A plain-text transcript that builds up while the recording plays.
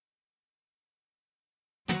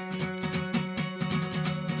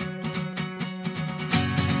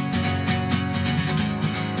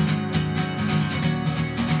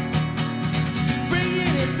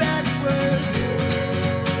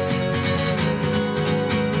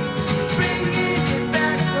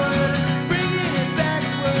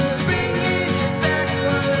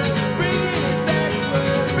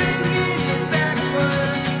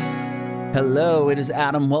it is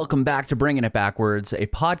Adam. Welcome back to Bringing It Backwards, a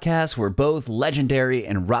podcast where both legendary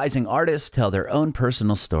and rising artists tell their own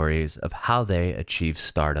personal stories of how they achieve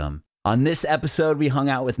stardom. On this episode, we hung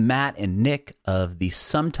out with Matt and Nick of the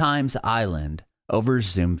Sometimes Island over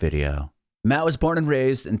Zoom video. Matt was born and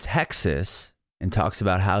raised in Texas and talks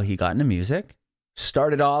about how he got into music.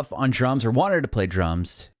 Started off on drums or wanted to play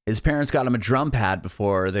drums. His parents got him a drum pad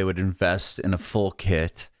before they would invest in a full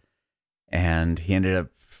kit. And he ended up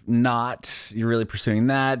not really pursuing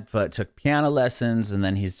that, but took piano lessons. And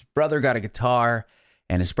then his brother got a guitar,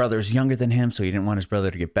 and his brother was younger than him, so he didn't want his brother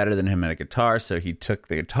to get better than him at a guitar. So he took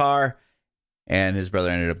the guitar, and his brother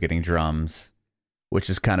ended up getting drums, which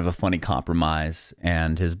is kind of a funny compromise.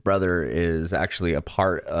 And his brother is actually a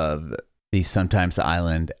part of the Sometimes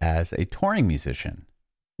Island as a touring musician.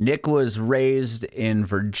 Nick was raised in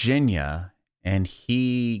Virginia, and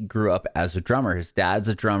he grew up as a drummer. His dad's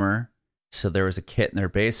a drummer. So there was a kit in their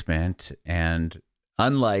basement, and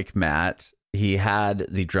unlike Matt, he had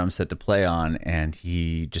the drum set to play on, and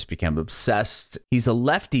he just became obsessed. He's a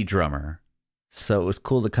lefty drummer, so it was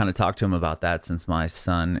cool to kind of talk to him about that, since my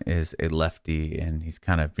son is a lefty, and he's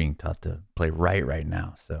kind of being taught to play right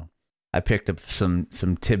now. So I picked up some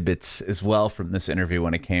tidbits as well from this interview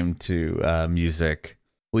when it came to music.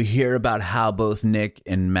 We hear about how both Nick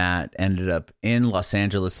and Matt ended up in Los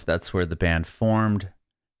Angeles. That's where the band formed.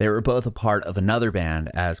 They were both a part of another band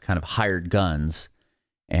as kind of hired guns.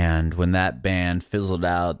 And when that band fizzled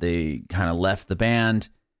out, they kind of left the band.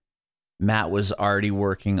 Matt was already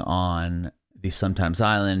working on the Sometimes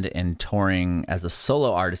Island and touring as a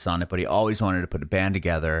solo artist on it, but he always wanted to put a band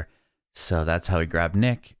together. So that's how he grabbed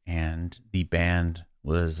Nick, and the band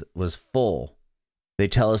was full. They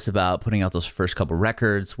tell us about putting out those first couple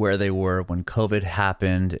records, where they were when COVID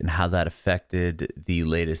happened, and how that affected the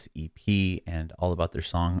latest EP, and all about their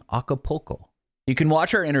song Acapulco. You can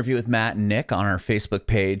watch our interview with Matt and Nick on our Facebook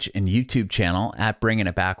page and YouTube channel at Bringing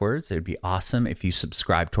It Backwards. It would be awesome if you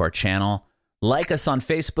subscribe to our channel, like us on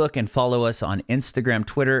Facebook, and follow us on Instagram,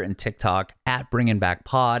 Twitter, and TikTok at Bringing Back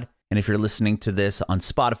Pod. And if you're listening to this on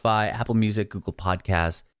Spotify, Apple Music, Google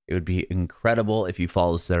Podcasts, it would be incredible if you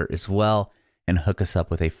follow us there as well, and hook us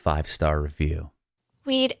up with a 5-star review.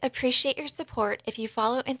 We'd appreciate your support if you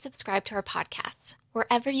follow and subscribe to our podcast,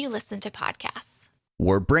 wherever you listen to podcasts.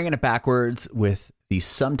 We're Bringing It Backwards with the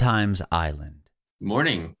Sometimes Island.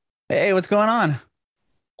 Morning. Hey, what's going on?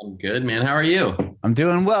 I'm good, man. How are you? I'm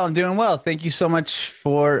doing well. Thank you so much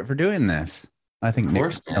for doing this. I think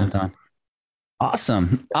Nick jumped on.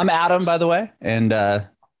 Awesome. I'm Adam, by the way, and I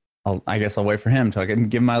guess I'll wait for him so I can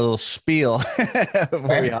give my little spiel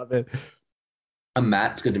before we hop in. I'm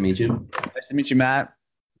Matt. It's good to meet you. Nice to meet you, Matt.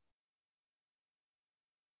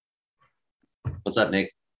 What's up,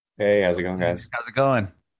 Nick? Hey, how's it going, guys? How's it going?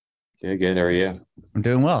 Good. How are you? I'm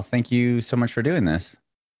doing well. Thank you so much for doing this.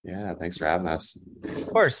 Yeah, thanks for having us. Of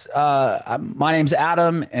course. My name's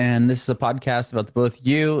Adam, and this is a podcast about both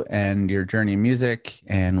you and your journey in music,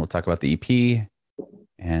 and we'll talk about the EP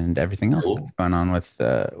and everything else that's going on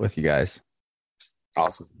with you guys.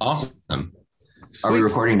 Awesome. Sweet. Are we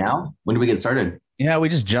recording now? When do we get started? Yeah, we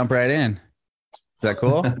just jump right in. Is that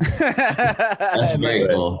cool? That's very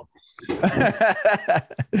cool.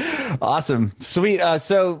 Awesome. Sweet.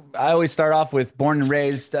 So I always start off with born and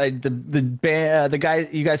raised. The guy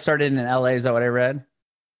you guys started in LA. Is that what I read?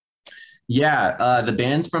 Yeah. The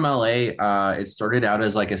band's from LA. It started out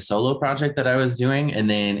as like a solo project that I was doing, and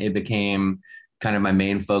then it became kind of my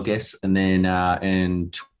main focus. And then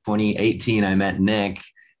in 2018, I met Nick,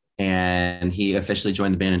 and he officially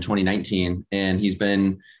joined the band in 2019. And he's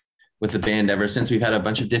been with the band ever since. We've had a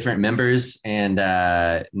bunch of different members, and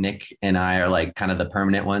Nick and I are like kind of the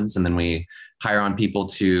permanent ones. And then we hire on people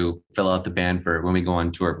to fill out the band for when we go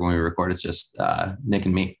on tour. When we record, it's just Nick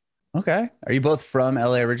and me. Okay. Are you both from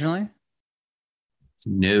LA originally?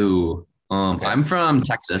 No. Okay. I'm from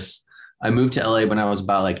Texas. I moved to LA when I was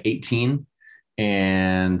about like 18,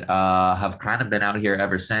 and have kind of been out here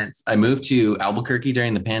ever since. I moved to Albuquerque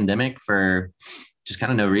during the pandemic for just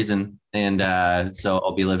kind of no reason. And so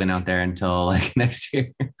I'll be living out there until like next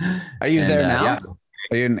year. Are you there now? Yeah.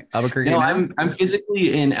 Are you in Albuquerque No, now? I'm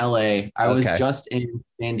physically in LA. I was just in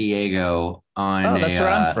San Diego on that's where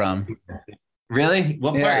I'm from. Really?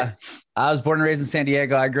 What part? I was born and raised in San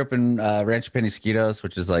Diego. I grew up in Rancho Penasquitos,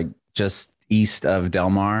 which is like just east of Del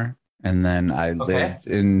Mar. And then I lived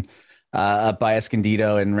in up by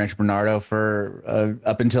Escondido and Rancho Bernardo for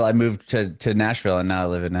up until I moved to Nashville, and now I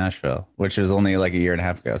live in Nashville, which was only like a year and a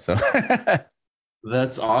half ago. So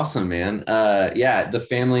that's awesome, man. Yeah, the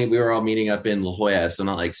family, we were all meeting up in La Jolla, so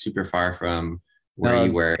not like super far from where No,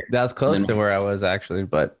 you were. that was close And to then, where I was actually,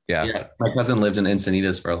 but yeah. yeah, my cousin lived in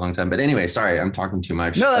Encinitas for a long time. But anyway, sorry, I'm talking too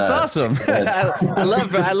much. No, that's awesome. Go ahead.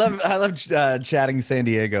 I love chatting San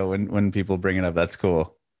Diego when people bring it up. That's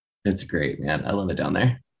cool. It's great, man. I love it down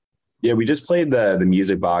there. Yeah, we just played the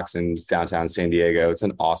Music Box in downtown San Diego. It's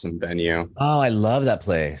an awesome venue. Oh, I love that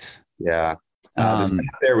place. Yeah. The staff Um,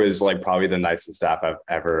 there was like probably the nicest staff I've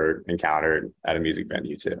ever encountered at a music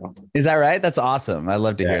venue too. is that right? That's awesome. I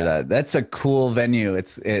love to hear Yeah. that. That's a cool venue.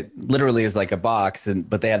 It literally is like a box,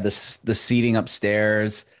 but they have this the seating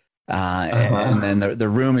upstairs, and then the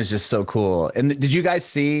room is just so cool. And did you guys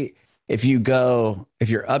see if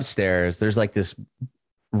you're upstairs, there's like this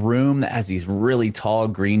room that has these really tall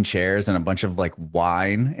green chairs and a bunch of like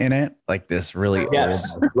wine in it, like this really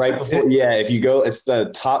Yes, old. right before. Yeah, if you go, it's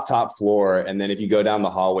the top floor, and then if you go down the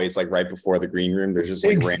hallway, it's like right before the green room. There's just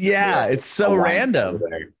like Yeah, it's so random.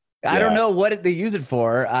 I don't Yeah. know what they use it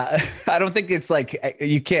for. I don't think it's like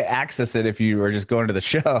you can't access it if you are just going to the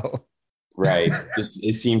show. Right.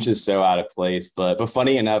 It seems just so out of place. But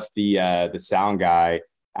funny enough, the sound guy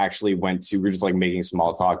actually went to. We were just like making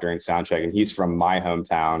small talk during sound check, and he's from my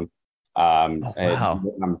hometown. Oh, wow.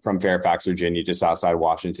 And I'm from Fairfax, Virginia, just outside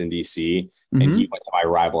Washington D.C. And Mhm. he went to my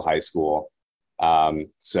rival high school.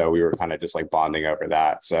 So we were kind of just like bonding over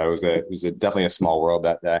that. So it was definitely a small world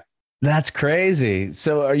that day. I That's crazy.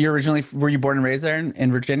 So were you born and raised there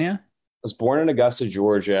in Virginia? was born in Augusta,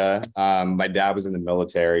 Georgia. My dad was in the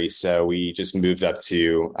military, so we just moved up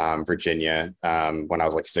to Virginia when I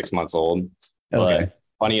was like 6 months old. Okay. But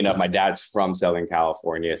funny enough, my dad's from Southern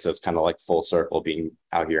California, so it's kind of like full circle being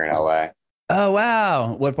out here in LA. Oh,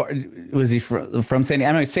 wow. What part was he from San Diego?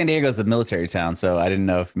 I know San Diego's a military town, so I didn't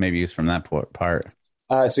know if maybe he was from that part.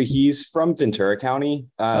 So he's from Ventura County.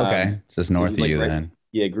 Okay. Just so north he's of like you right- then.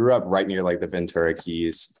 Yeah, grew up right near like the Ventura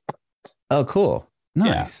Keys. Oh, cool.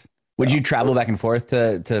 Nice. Would So- you travel back and forth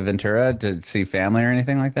to Ventura to see family or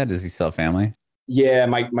anything like that? Does he still have family? Yeah,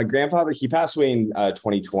 my grandfather, he passed away in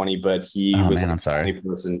 2020, but he Oh, was man, like, I'm sorry. the only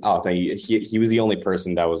person. Oh, thank you. He was the only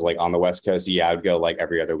person that was like on the West Coast. Yeah, I would go like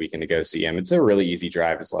every other weekend to go see him. It's a really easy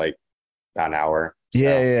drive. It's like about an hour. So.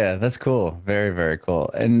 Yeah. That's cool. Very, very cool.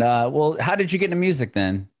 And well, how did you get into music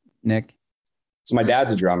then, Nick? So my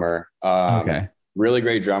dad's a drummer. Okay. Really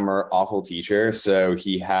great drummer, awful teacher. So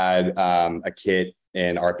he had a kit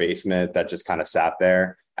in our basement that just kind of sat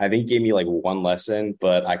there. I think he gave me like one lesson,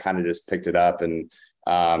 but I kind of just picked it up. And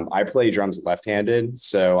I play drums left-handed,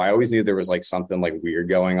 so I always knew there was like something like weird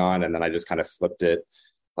going on. And then I just kind of flipped it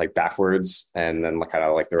like backwards, and then kind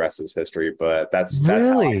of like the rest is history. But that's how I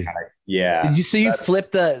Really? kinda, yeah. So you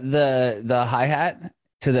flipped the hi-hat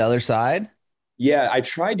to the other side? Yeah, I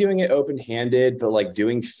tried doing it open-handed, but like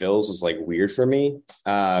doing fills was like weird for me.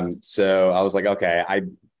 So I was like, okay,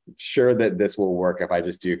 I'm sure that this will work if I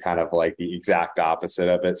just do kind of like the exact opposite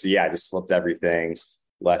of it. So yeah, I just flipped everything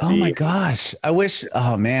lefty. Oh my gosh.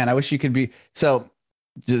 Oh man, I wish you could be. So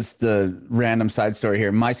just a random side story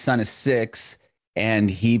here. My son is 6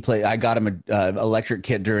 and I got him a electric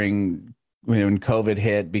kit during when COVID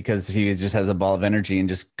hit because he just has a ball of energy and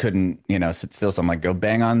just couldn't, sit still. So I'm like, go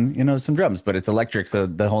bang on, some drums, but it's electric. So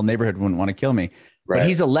the whole neighborhood wouldn't want to kill me. Right. But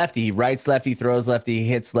he's a lefty. He writes lefty, throws lefty,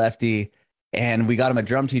 hits lefty. And we got him a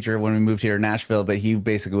drum teacher when we moved here to Nashville, but he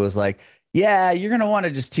basically was like, yeah, you're going to want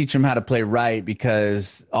to just teach him how to play right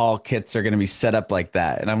because all kits are going to be set up like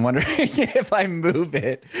that. And I'm wondering if I move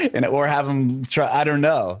it or have him try. I don't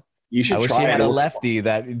know. You should I wish try he had it. a lefty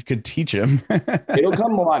that could teach him. It'll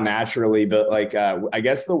come a lot naturally, but like I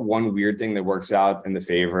guess the one weird thing that works out in the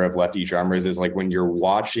favor of lefty drummers is like when you're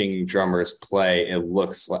watching drummers play, it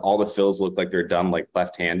looks like all the fills look like they're done like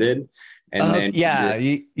left-handed. And then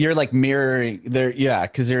you're like mirroring there. Yeah,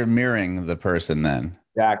 because you're mirroring the person then.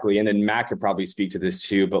 Exactly. And then Matt could probably speak to this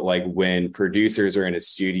too, but like when producers are in a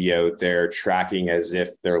studio, they're tracking as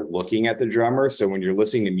if they're looking at the drummer. So when you're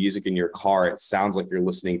listening to music in your car, it sounds like you're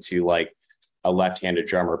listening to like a left-handed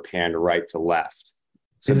drummer panned right to left.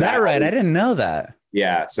 So Is that right? I didn't know that.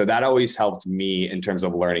 Yeah. So that always helped me in terms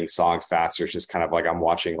of learning songs faster. It's just kind of like I'm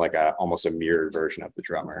watching like almost a mirrored version of the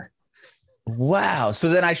drummer. Wow. So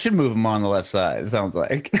then I should move him on the left side, it sounds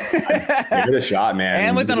like. Give it a shot, man.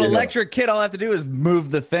 And with an electric kit, all I have to do is move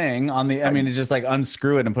the thing on the, it's just like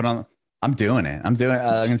unscrew it and put on. I'm doing it. I'm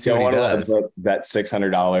gonna see what he does. That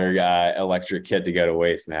 $600 electric kit to go to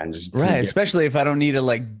waste, man. Just Right, especially if I don't need to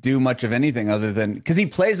like do much of anything other than because he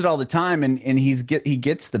plays it all the time and he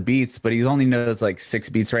gets the beats, but he only knows like 6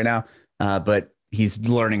 beats right now. But he's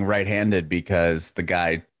learning right-handed because the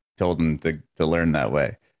guy told him to learn that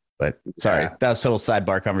way. But sorry, that was a total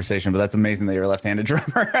sidebar conversation, but that's amazing that you're a left-handed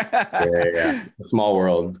drummer. Yeah. Small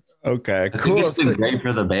world. Okay, I cool. think it's been great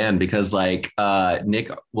for the band because like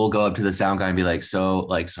Nick will go up to the sound guy and be like, so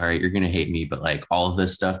like, sorry, you're gonna hate me, but like all of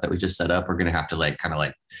this stuff that we just set up, we're gonna have to like kind of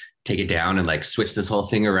like take it down and like switch this whole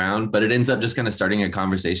thing around. But it ends up just kind of starting a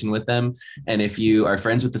conversation with them. And if you are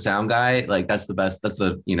friends with the sound guy, like that's the best. That's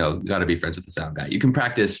the, you know, got to be friends with the sound guy. You can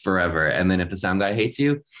practice forever. And then if the sound guy hates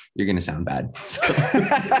you, you're going to sound bad. So.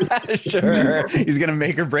 Sure. He's going to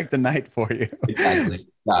make or break the night for you. Exactly.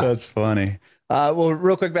 Yeah. That's funny. Well,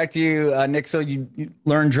 real quick, back to you, Nick. So you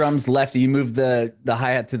learned drums lefty, you moved the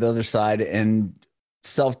hi-hat to the other side, and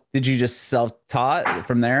did you just self-taught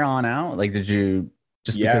from there on out? Like, did you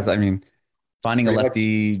because I mean, finding a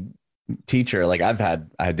lefty teacher, like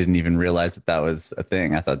I didn't even realize that was a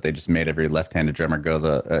thing. I thought they just made every left-handed drummer go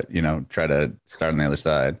try to start on the other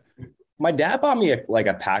side. My dad bought me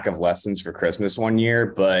a pack of lessons for Christmas one year,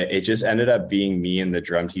 but it just ended up being me and the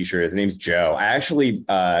drum teacher. His name's Joe. I actually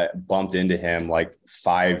bumped into him like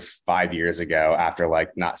five years ago after like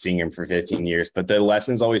not seeing him for 15 years. But the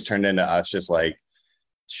lessons always turned into us just like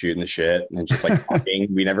shooting the shit and just like talking.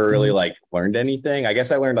 We never really like learned anything. I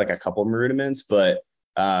guess I learned like a couple of rudiments, but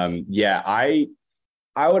I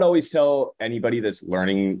would always tell anybody that's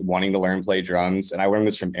wanting to learn play drums, and I learned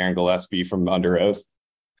this from Aaron Gillespie from Under Oath,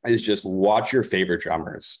 is just watch your favorite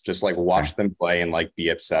drummers. Just like watch them play and like be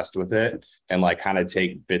obsessed with it and like kind of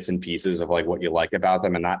take bits and pieces of like what you like about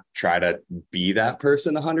them and not try to be that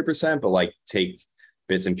person 100%, but like take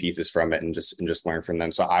bits and pieces from it and just learn from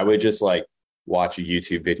them. So I would just like watch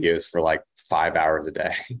YouTube videos for like 5 hours a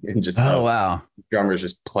day and just wow, drummers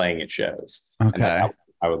just playing at shows. Okay, and that's how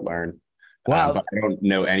I would learn. Wow, but I don't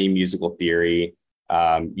know any musical theory.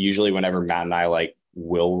 Usually, whenever Matt and I like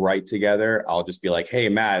will write together, I'll just be like, "Hey,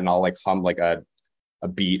 Matt," and I'll like hum like a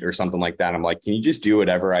beat or something like that. I'm like, "Can you just do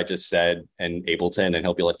whatever I just said in Ableton?" And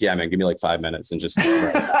he'll be like, "Yeah, man, give me like 5 minutes and just."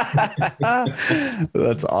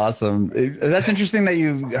 That's awesome. That's interesting that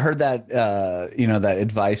you heard that, that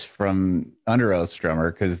advice from Under Oath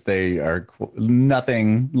drummer, because they are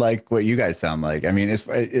nothing like what you guys sound like. I mean, it's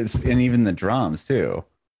and even the drums too.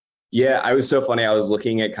 Yeah, I was so funny. I was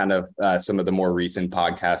looking at kind of some of the more recent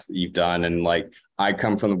podcasts that you've done, and like I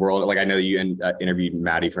come from the world. Like I know you interviewed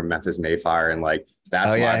Maddie from Memphis Mayfire, and like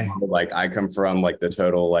that's my world. Like I come from like the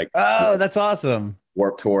total like that's awesome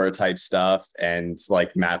Warped Tour type stuff, and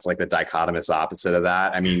like Matt's like the dichotomous opposite of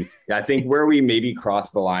that. I mean, I think where we maybe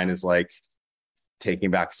cross the line is like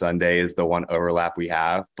Taking Back Sunday is the one overlap we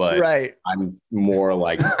have, but right. I'm more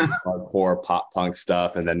like hardcore pop punk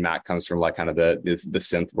stuff, and then Matt comes from like kind of the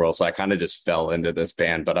synth world, so I kind of just fell into this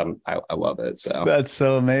band, but I love it. So that's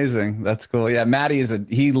so amazing. That's cool. Yeah, Matty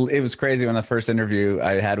it was crazy when the first interview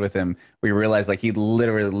I had with him, we realized like he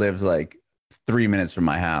literally lives like 3 minutes from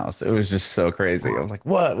my house. It was just so crazy. I was like,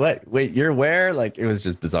 what? Wait, you're where? Like, it was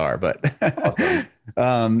just bizarre, but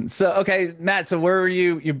awesome. So, okay, Matt, so where were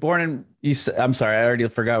you? You're born in, I'm sorry, I already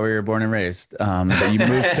forgot where you were born and raised. But you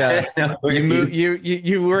moved to,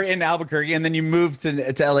 you were in Albuquerque and then you moved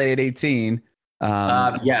to LA at 18.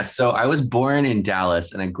 So I was born in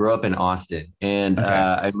Dallas and I grew up in Austin, and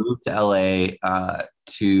I moved to LA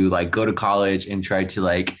to like go to college and try to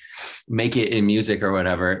like make it in music or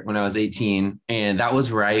whatever when I was 18. And that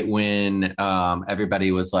was right when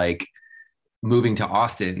everybody was like moving to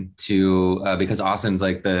Austin because Austin's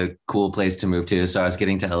like the cool place to move to. So I was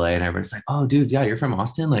getting to LA and everybody's like, "Oh dude, yeah, you're from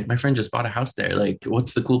Austin? Like my friend just bought a house there. Like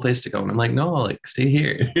what's the cool place to go?" And I'm like, "No, like stay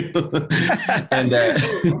here." and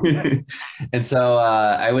and so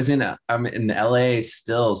I'm in LA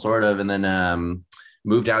still sort of, and then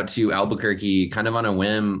moved out to Albuquerque kind of on a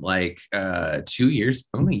whim, like 2 years,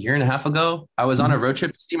 only a year and a half ago. I was on a road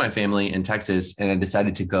trip to see my family in Texas, and I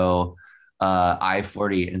decided to go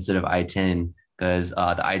I-40 instead of I-10 because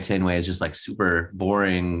the I-10 way is just like super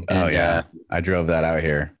boring. And, I drove that out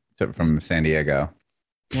here from San Diego.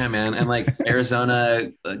 Yeah, man. And like Arizona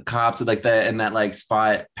cops like that in that like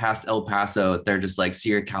spot past El Paso, they're just like see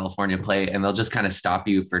your California plate and they'll just kind of stop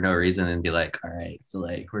you for no reason and be like, "All right, so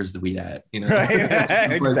like where's the weed at?" You know?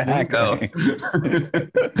 Right. Exactly.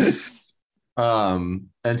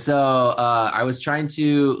 And so I was trying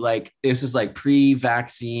to like, this was like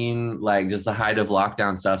pre-vaccine, like just the height of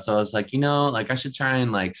lockdown stuff. So I was like, like I should try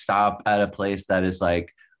and like stop at a place that is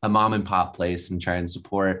like a mom and pop place and try and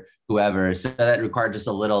support whoever. So that required just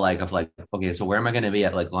a little like of like, okay, so where am I going to be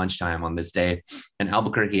at like lunchtime on this day? In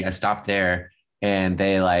Albuquerque, I stopped there and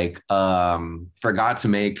they like forgot to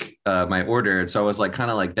make my order. So I was like kind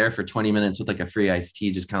of like there for 20 minutes with like a free iced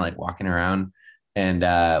tea, just kind of like walking around, and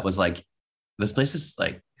was like, this place is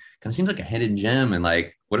like kind of seems like a hidden gem, and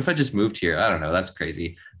like what if I just moved here? I don't know. That's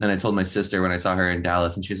crazy. Then I told my sister when I saw her in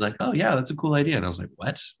Dallas, and she's like, oh, yeah, that's a cool idea. And I was like,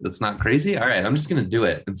 what? That's not crazy? All right, I'm just going to do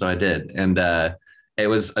it. And so I did. And it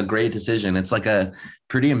was a great decision. It's like a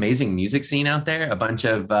pretty amazing music scene out there. A bunch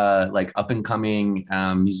of like up and coming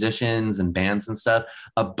musicians and bands and stuff,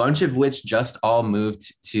 a bunch of which just all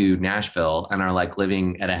moved to Nashville and are like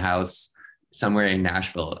living at a house somewhere in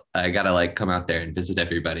Nashville. I got to like come out there and visit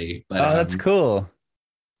everybody. But that's cool.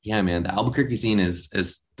 Yeah, man, the Albuquerque scene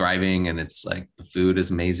is thriving, and it's like the food is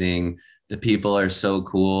amazing. The people are so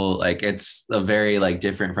cool. Like it's a very like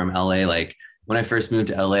different from LA. Like when I first moved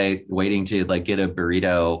to LA, waiting to like get a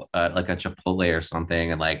burrito, like a Chipotle or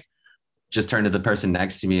something, and like just turn to the person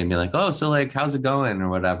next to me and be like, oh, so like, how's it going or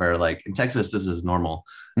whatever. Like in Texas, this is normal.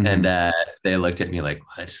 Mm-hmm. And they looked at me like,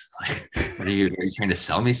 what? Like, are you trying to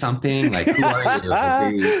sell me something? Like, who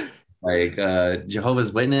are you? Like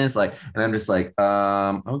Jehovah's Witness, like, and I'm just like,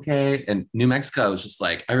 okay. And New Mexico is just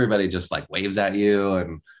like everybody just like waves at you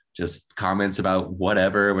and just comments about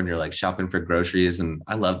whatever when you're like shopping for groceries. And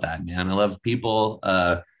I love that, man. I love people.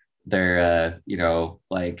 They're you know,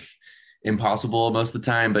 like impossible most of the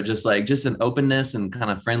time, but just an openness and kind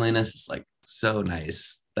of friendliness. It's like so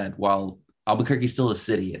nice that while Albuquerque's still a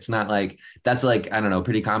city, it's not like that's like, I don't know,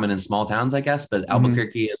 pretty common in small towns, I guess, but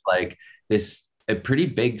Albuquerque is like this a pretty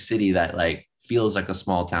big city that like feels like a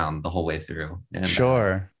small town the whole way through. And,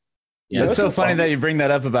 sure. Yeah, it's so funny that you bring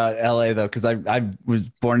that up about LA though, because I was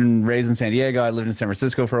born and raised in San Diego. I lived in San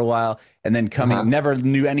Francisco for a while, and then never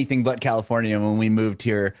knew anything but California. When we moved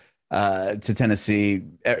here to Tennessee,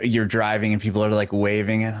 you're driving and people are like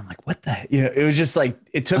waving, and I'm like, what the? You know, it was just like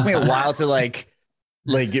it took me a while to like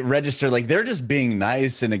get registered. Like they're just being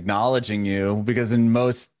nice and acknowledging you, because in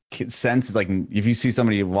most sense, like if you see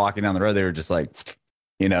somebody walking down the road, they were just like,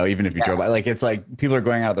 you know, even if you drove by, like it's like people are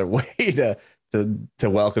going out of their way to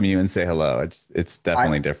welcome you and say hello. It's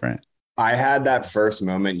definitely different. I had that first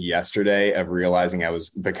moment yesterday of realizing I was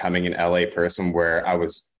becoming an LA person, where I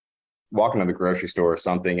was walking to the grocery store or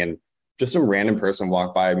something, and just some random person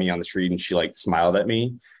walked by me on the street and she like smiled at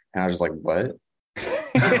me, and I was just like, what?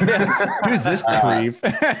 Who's this creep?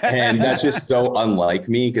 And that's just so unlike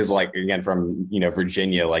me, because like again from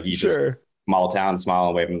Virginia, like you just small town, smile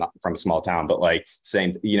and wave from a small town, but like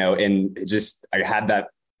same, and just I had that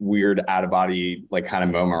weird out of body like kind of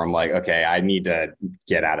moment where I'm like, okay, I need to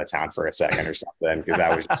get out of town for a second or something, because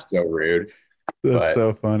that was just so rude. That's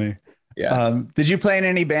so funny. Yeah. Did you play in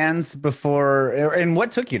any bands before, and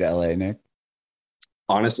what took you to LA, Nick?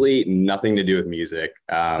 Honestly, nothing to do with music.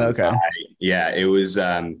 Okay. It was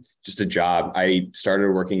just a job. I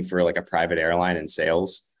started working for like a private airline in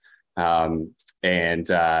sales. And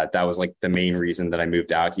that was like the main reason that I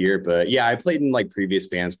moved out here. But yeah, I played in like previous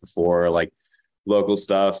bands before, like local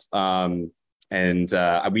stuff.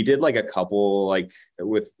 We did like a couple, like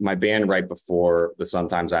with my band right before the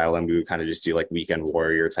Sometimes Island, we would kind of just do like weekend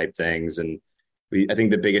warrior type things. And I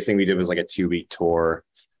think the biggest thing we did was like a 2-week tour,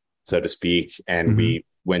 so to speak. And we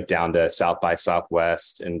went down to South by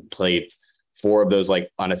Southwest and played 4 of those like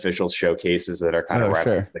unofficial showcases that are kind of right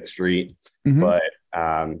on 6th Street. But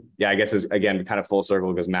I guess it's again kind of full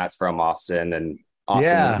circle, because Matt's from Austin, and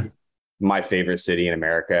Austin is my favorite city in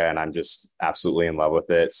America, and I'm just absolutely in love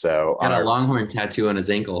with it. So got a Longhorn tattoo on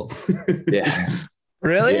his ankle. Yeah.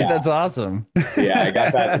 Really? Yeah. That's awesome. Yeah, I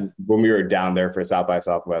got that when we were down there for South by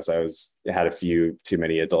Southwest. I had a few too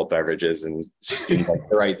many adult beverages, and it just seemed like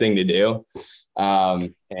the right thing to do. So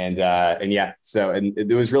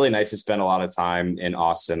it was really nice to spend a lot of time in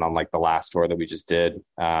Austin on like the last tour that we just did,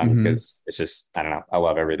 because it's just, I don't know, I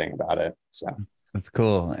love everything about it. So that's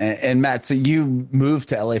cool. And Matt, so you moved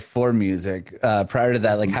to LA for music. Prior to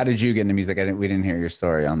that, like, how did you get into music? We didn't hear your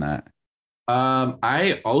story on that.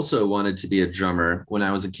 I also wanted to be a drummer when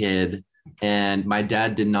I was a kid, and my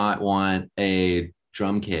dad did not want a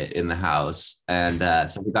drum kit in the house. And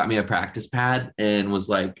so he got me a practice pad and was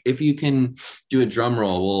like, if you can do a drum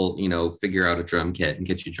roll, we'll, figure out a drum kit and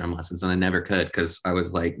get you drum lessons. And I never could, because I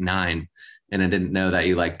was like 9 and I didn't know that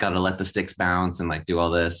you like got to let the sticks bounce and like do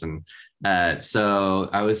all this. And so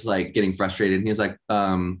I was like getting frustrated, and he was like,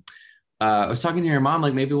 I was talking to your mom,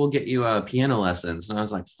 like, maybe we'll get you piano lessons. And I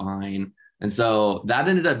was like, fine. And so that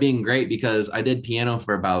ended up being great, because I did piano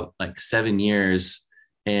for about like 7 years,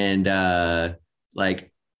 and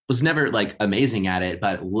like was never like amazing at it,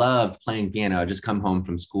 but loved playing piano. I'd just come home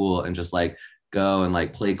from school and just like go and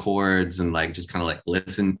like play chords and like just kind of like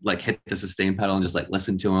listen, like hit the sustain pedal and just like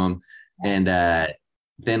listen to them. And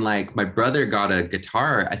then like my brother got a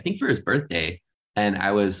guitar, I think for his birthday, and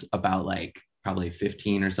I was about like probably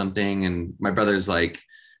 15 or something, and my brother's like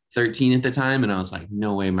 13 at the time, and I was like,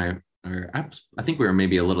 no way my I think we were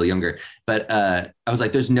maybe a little younger, but I was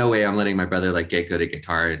like, there's no way I'm letting my brother like get good at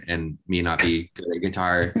guitar and me not be good at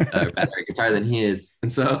guitar, better at guitar than he is.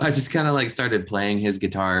 And so I just kind of like started playing his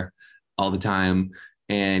guitar all the time.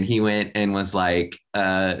 And he went and was like,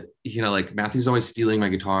 like Matthew's always stealing my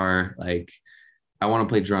guitar. Like, I want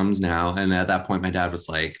to play drums now. And at that point, my dad was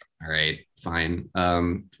like, all right, fine.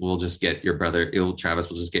 We'll just get your brother, Travis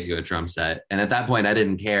will just get you a drum set. And at that point, I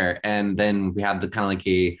didn't care. And then we had the kind of like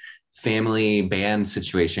a family band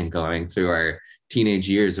situation going through our teenage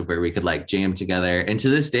years of where we could like jam together. And to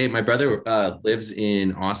this day, my brother lives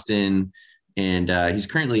in Austin, and he's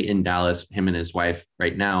currently in Dallas, him and his wife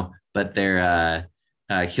right now. But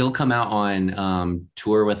he'll come out on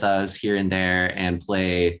tour with us here and there and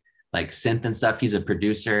play like synth and stuff. He's a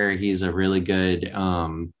producer. He's a really good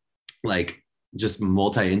like just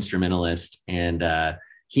multi-instrumentalist, and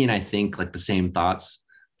he and I think like the same thoughts.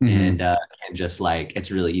 And just like it's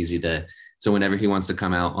really easy to, so whenever he wants to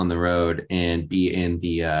come out on the road and be in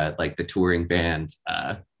the like the touring band,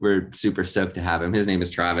 we're super stoked to have him. His name is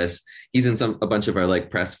Travis. He's in a bunch of our like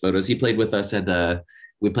press photos. He played with us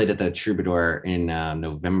we played at the Troubadour in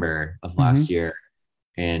November of last year,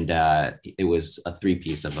 and it was a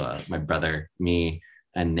 3-piece of my brother, me,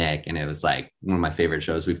 and Nick, and it was like one of my favorite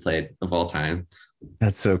shows we've played of all time.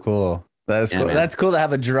 That's so cool. That's cool. Man. That's cool to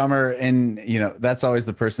have a drummer, and that's always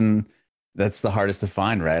the person that's the hardest to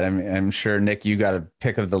find, right? I mean, I'm sure, Nick, you got a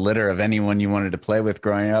pick of the litter of anyone you wanted to play with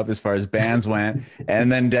growing up as far as bands went, and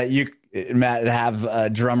then Matt, have a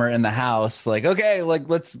drummer in the house, like, okay, like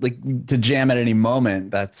let's like to jam at any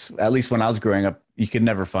moment. That's, at least when I was growing up, you could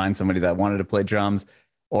never find somebody that wanted to play drums,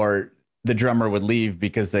 or the drummer would leave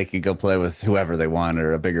because they could go play with whoever they want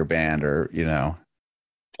or a bigger band, or Yeah.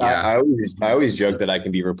 I always joke that I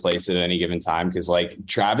can be replaced at any given time, because like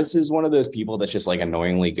Travis is one of those people that's just like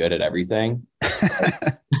annoyingly good at everything.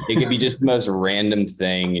 It could be just the most random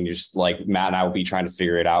thing, and you're just like, Matt and I will be trying to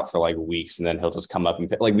figure it out for like weeks, and then he'll just come up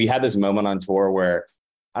and like, we had this moment on tour where,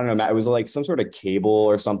 I don't know, Matt, it was like some sort of cable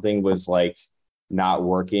or something was like not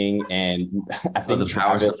working, and I think the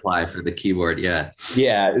power supply for the keyboard,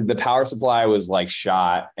 the power supply was like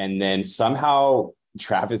shot, and then somehow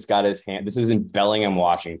Travis got his hand. This is in Bellingham,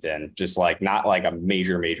 Washington, just like not like a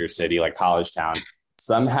major city like college town.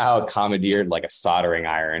 Somehow commandeered like a soldering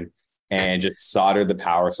iron and just soldered the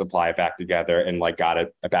power supply back together and like got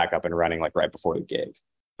it back up and running like right before the gig.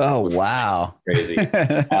 Oh wow, crazy!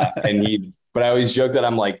 But I always joke that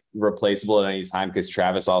I'm like replaceable at any time, because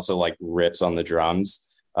Travis also like rips on the drums.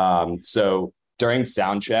 So during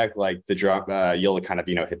sound check, like the drum, you'll kind of,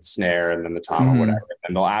 hit the snare and then the tom or whatever,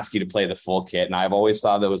 and they'll ask you to play the full kit. And I've always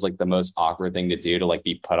thought that was like the most awkward thing to do, to like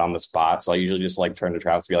be put on the spot. So I usually just like turn to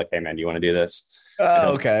Travis and be like, hey man, do you want to do this?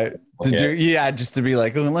 Oh, okay. Just to be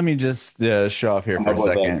like, oh, let me just show off here for a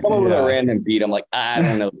second. Come up with a random beat. I'm like, I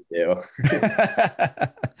don't know what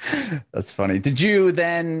to do. That's funny. Did you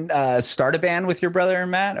then start a band with your brother and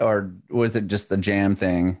Matt, or was it just the jam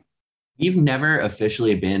thing? We've never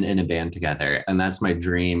officially been in a band together, and that's my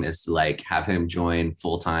dream, is to like have him join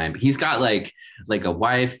full time. He's got like a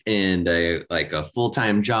wife and a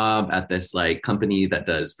full-time job at this like company that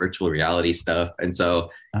does virtual reality stuff, and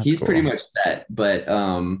so that's he's cool. Pretty much set. But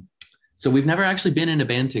so we've never actually been in a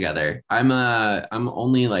band together. I'm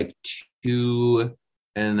only like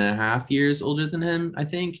 2.5 years older than him, I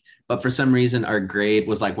think. But for some reason, our grade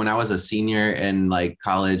was like, when I was a senior in like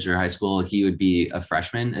college or high school, he would be a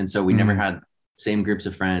freshman. And so we never had same groups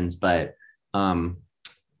of friends. But yeah,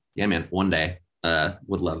 man, one day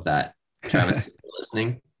would love that. Travis,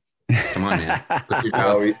 listening? Come on, man.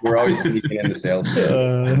 We're always sneaking into sales.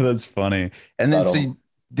 That's funny. And then, so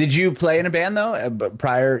did you play in a band though,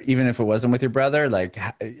 prior, even if it wasn't with your brother? Like,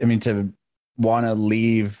 I mean, to want to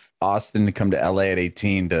leave Austin to come to LA at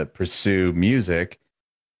 18 to pursue music.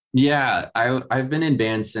 Yeah, I've been in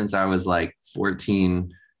bands since I was like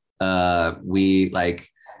 14. We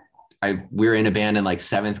were in a band in like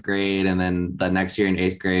 7th grade, and then the next year in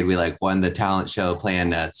 8th grade we like won the talent show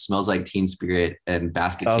playing Smells Like Teen Spirit and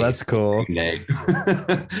Basket Case. Oh, that's cool.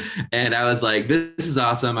 And I was like, this is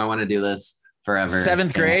awesome. I want to do this forever.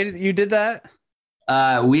 7th grade, you did that?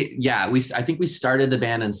 I think we started the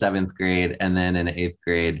band in 7th grade, and then in 8th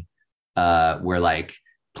grade we're like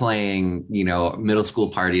playing, middle school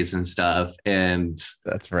parties and stuff, and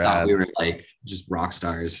that's right. Thought we were like just rock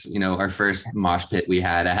stars. Our first mosh pit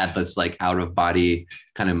I had this like out of body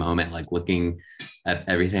kind of moment, like looking at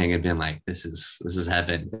everything and being like, this is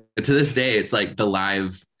heaven. But to this day, it's like the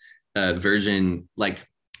live version, like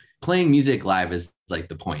playing music live is like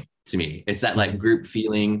the point to me. It's that like group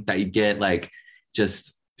feeling that you get, like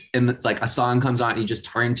just and like a song comes on, you just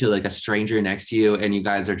turn to like a stranger next to you and you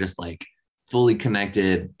guys are just like fully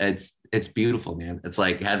connected. It's beautiful, man. It's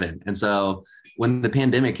like heaven. And so when the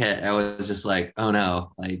pandemic hit, I was just like, oh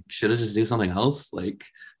no, like should I just do something else? Like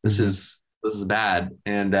this is bad.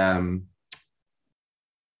 And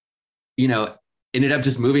you know, ended up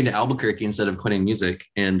just moving to Albuquerque instead of quitting music.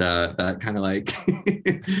 And that kind of like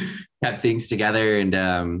kept things together.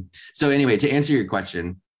 And so anyway, to answer your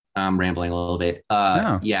question, I'm rambling a little bit.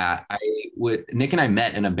 Yeah, Nick and I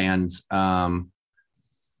met in a band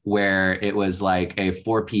where it was like a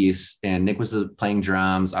 4-piece, and Nick was playing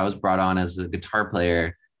drums. I was brought on as a guitar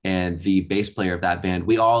player and the bass player of that band.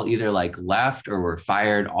 We all either like left or were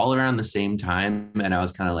fired all around the same time. And I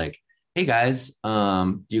was kind of like, hey guys,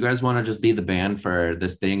 do you guys want to just be the band for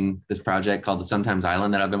this project called the Sometimes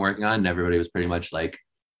Island that I've been working on? And everybody was pretty much like,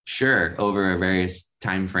 sure, over a various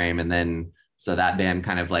time frame. And then so that band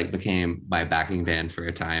kind of like became my backing band for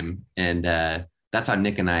a time. And that's how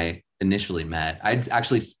Nick and I initially met.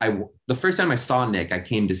 The first time I saw Nick, I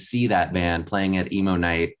came to see that band playing at Emo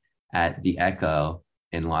Night at the Echo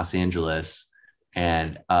in Los Angeles.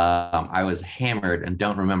 And I was hammered and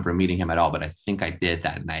don't remember meeting him at all, but I think I did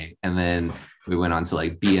that night. And then we went on to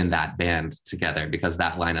like be in that band together because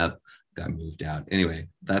that lineup got moved out. Anyway,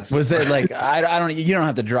 was it like, you don't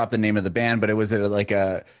have to drop the name of the band, but was it like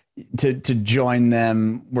to join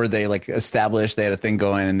them? Were they like established? They had a thing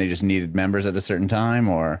going and they just needed members at a certain time,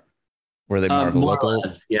 or were they more of a local?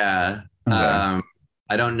 Yeah. Okay.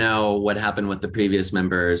 I don't know what happened with the previous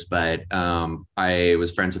members, but I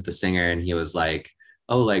was friends with the singer and he was like,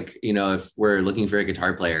 oh, like, you know, if we're looking for a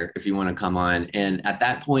guitar player, if you want to come on. And at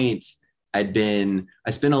that point I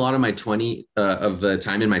spent a lot of my the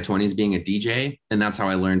time in my 20s being a DJ. And that's how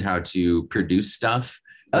I learned how to produce stuff.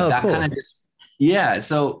 But that cool. Kind of just, yeah.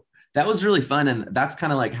 So that was really fun. And that's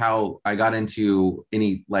kind of like how I got into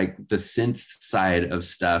the synth side of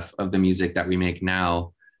stuff of the music that we make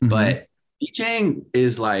now. Mm-hmm. But DJing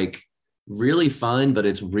is like really fun, but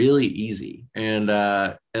it's really easy. And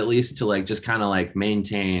at least to like just kind of like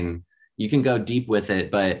maintain, you can go deep with it,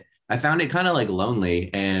 but I found it kind of like lonely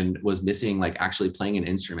and was missing like actually playing an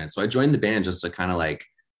instrument. So I joined the band just to kind of like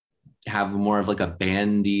have more of like a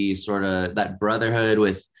bandy sort of that brotherhood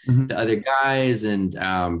with the other guys, and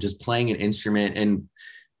just playing an instrument and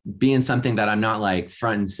being something that I'm not like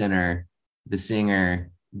front and center, the singer,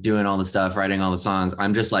 doing all the stuff, writing all the songs.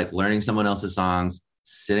 I'm just like learning someone else's songs,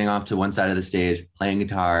 sitting off to one side of the stage, playing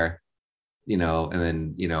guitar, you know, and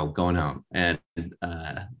then, you know, going home. And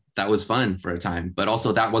that was fun for a time, but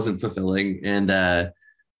also that wasn't fulfilling. And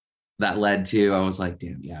that led to, I was like,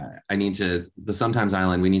 damn, yeah, the Sometimes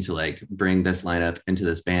Island, we need to like bring this lineup into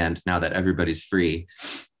this band now that everybody's free.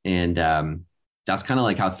 And that's kind of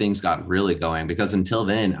like how things got really going, because until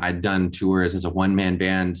then I'd done tours as a one-man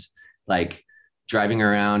band, like driving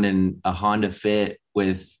around in a Honda Fit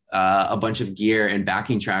with a bunch of gear and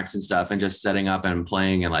backing tracks and stuff, and just setting up and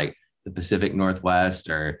playing in like the Pacific Northwest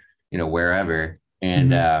or, you know, wherever.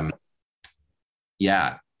 And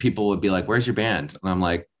yeah, people would be like, where's your band? And I'm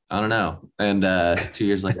like, I don't know. And 2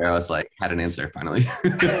 years later, I was like, had an answer finally.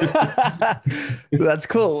 That's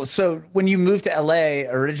cool. So when you moved to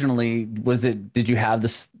LA originally, did you have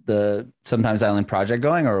the Sometimes Island project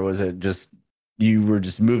going, or was it just, you were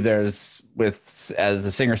just moved there as a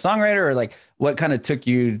singer songwriter, or like what kind of took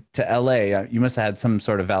you to LA? You must have had some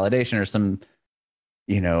sort of validation or some,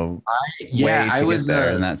 you know, way to get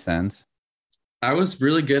there in that sense. I was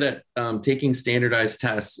really good at taking standardized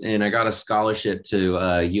tests, and I got a scholarship to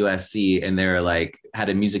USC, and they're like had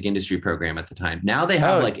a music industry program at the time. Now they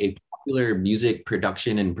have like a popular music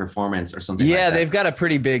production and performance or something. Yeah, like that. They've got a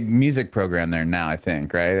pretty big music program there now, I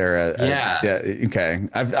think, right? Or yeah. Okay.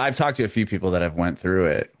 I've talked to a few people that have went through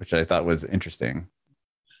it, which I thought was interesting.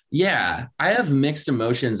 Yeah, I have mixed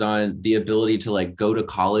emotions on the ability to like go to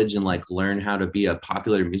college and like learn how to be a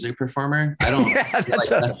popular music performer. I don't that's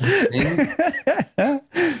the thing.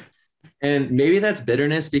 And maybe that's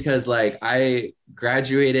bitterness, because like I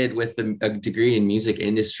graduated with a degree in music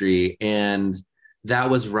industry, and that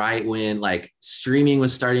was right when like streaming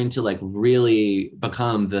was starting to like really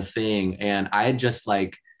become the thing. And I had just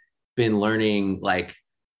like been learning like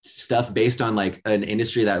stuff based on like an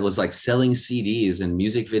industry that was like selling CDs, and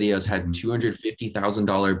music videos had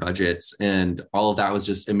 $250,000 budgets, and all of that was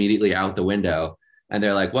just immediately out the window. And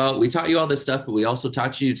they're like, well, we taught you all this stuff, but we also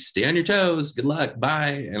taught you to stay on your toes. Good luck.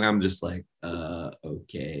 Bye. And I'm just like,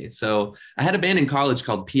 okay. So I had a band in college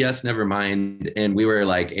called PS Nevermind, and we were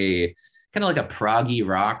like a kind of like a proggy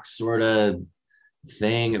rock sort of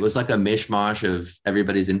thing. It was like a mishmash of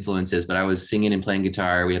everybody's influences, but I was singing and playing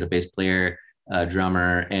guitar. We had a bass player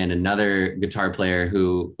drummer, and another guitar player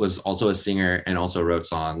who was also a singer and also wrote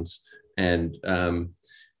songs. And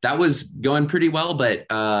that was going pretty well, but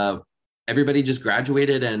everybody just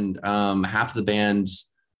graduated, and half the bands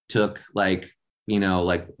took like,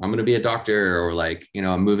 like I'm going to be a doctor, or like,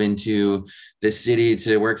 I'm moving to this city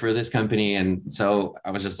to work for this company. And so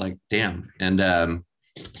I was just like, damn. And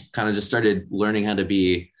kind of just started learning how to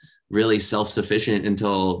be really self-sufficient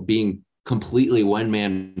until being completely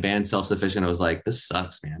one-man band self-sufficient. I was like, this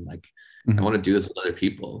sucks, man. Like, I want to do this with other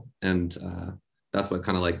people. And that's what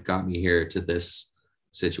kind of like got me here to this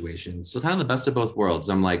situation. So kind of the best of both worlds.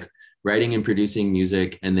 I'm like writing and producing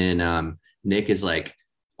music. And then Nick is like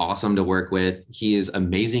awesome to work with. He is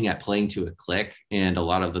amazing at playing to a click. And a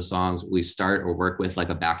lot of the songs we start or work with like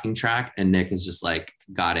a backing track, and Nick is just like,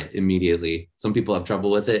 got it immediately. Some people have trouble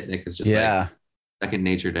with it. Nick is just like second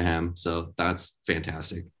nature to him. So that's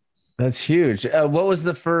fantastic. That's huge. What was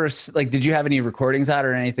the first, like, did you have any recordings out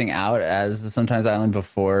or anything out as the Sometimes Island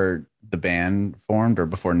before the band formed, or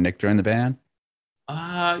before Nick joined the band?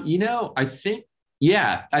 I think, we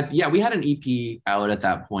had an EP out at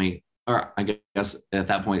that point, or I guess at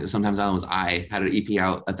that point, Sometimes Island I had an EP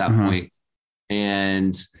out at that point.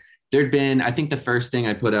 And there'd been, I think the first thing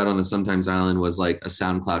I put out on the Sometimes Island was like a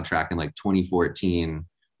SoundCloud track in like 2014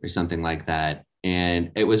 or something like that.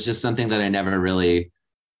 And it was just something that I never really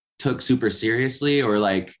took super seriously, or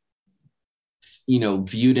like,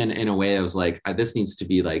 viewed in a way that was like, this needs to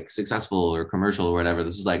be like successful or commercial or whatever.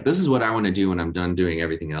 This is what I want to do when I'm done doing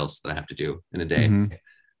everything else that I have to do in a day.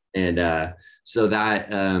 And so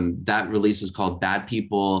that release was called Bad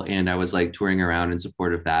People, and I was like touring around in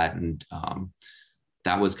support of that. And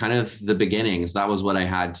that was kind of the beginnings. That was what I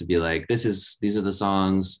had to be like, these are the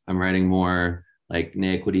songs. I'm writing more. Like,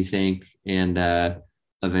 Nick, what do you think? And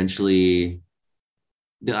eventually,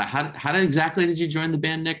 how exactly did you join the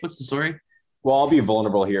band, Nick? What's the story? Well, I'll be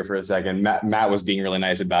vulnerable here for a second. Matt was being really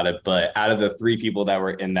nice about it, but out of the three people that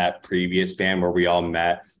were in that previous band where we all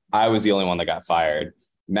met, I was the only one that got fired.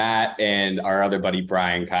 Matt and our other buddy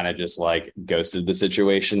Brian kind of just like ghosted the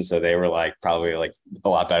situation, so they were like probably like a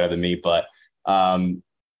lot better than me. But I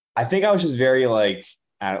think I was just very like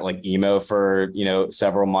emo for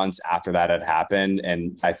several months after that had happened.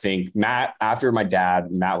 And I think Matt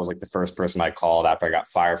was like the first person I called after I got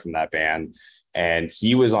fired from that band, and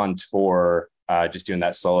he was on tour just doing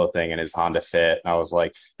that solo thing in his Honda Fit. And I was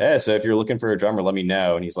like, hey, so if you're looking for a drummer, let me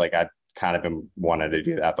know. And he's like, I kind of been wanted to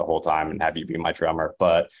do that the whole time and have you be my drummer.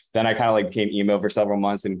 But then I kind of like became emo for several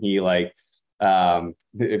months, and he like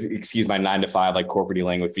excuse my 9-to-5 like corporate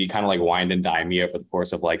language, but he kind of like wined and dined me over the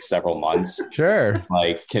course of like several months. Sure.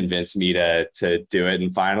 Like convinced me to do it.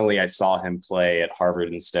 And finally I saw him play at Harvard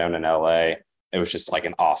and Stone in LA. It was just like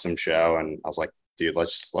an awesome show, and I was like, dude,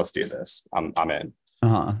 let's do this. I'm in.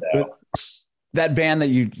 So, that band that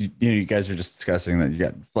you guys were just discussing that you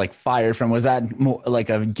got like fired from, was that more like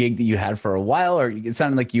a gig that you had for a while, or it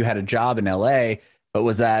sounded like you had a job in LA, but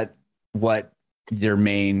was that what your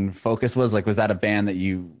main focus was? Like, was that a band that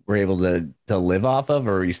you were able to live off of,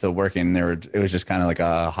 or were you still working there? It was just kind of like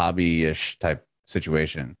a hobby-ish type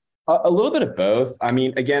situation. A little bit of both. I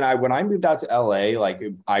mean, again, when I moved out to LA, like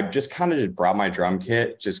I just kind of just brought my drum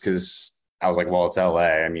kit just because I was like, well, it's LA.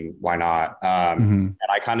 I mean, why not? And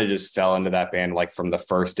I kind of just fell into that band like from the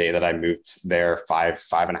first day that I moved there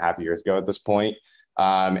 5.5 years ago at this point.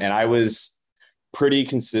 And I was pretty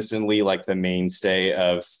consistently like the mainstay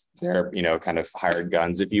of their, kind of hired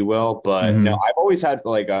guns, if you will. But no, I've always had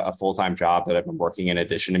like a full-time job that I've been working in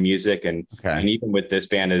addition to music. And even with this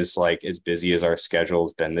band is like as busy as our schedule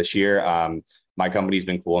has been this year, my company's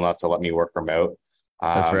been cool enough to let me work remote.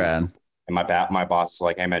 That's rad. And my boss is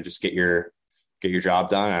like, hey man, just get your job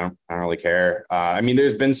done. I don't really care. I mean,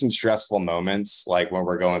 there's been some stressful moments like when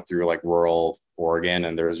we're going through like rural Oregon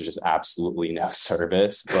and there's just absolutely no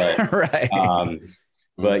service, but right.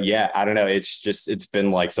 But yeah, I don't know. It's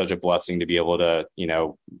been like such a blessing to be able to,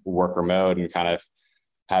 work remote and kind of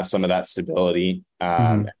have some of that stability.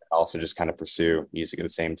 And also just kind of pursue music at the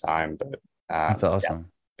same time. But that's awesome. Yeah,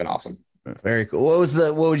 been awesome. Very cool.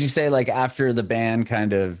 What would you say, like, after the band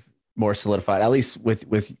kind of more solidified, at least with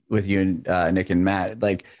you and Nick and Matt,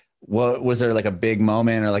 like, what was there like a big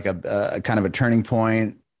moment or like a kind of a turning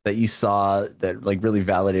point that you saw that like really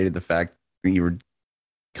validated the fact that you were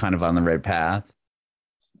kind of on the right path?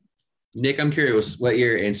 Nick, I'm curious what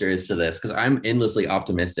your answer is to this, because I'm endlessly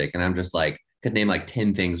optimistic and I'm just like, could name like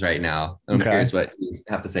 10 things right now. I'm curious what you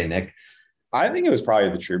have to say, Nick. I think it was probably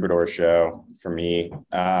the Troubadour show for me.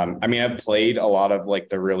 I mean, I've played a lot of like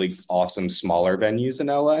the really awesome smaller venues in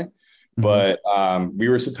LA, but we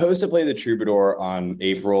were supposed to play the Troubadour on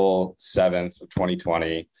April 7th of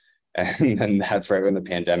 2020. And then that's right when the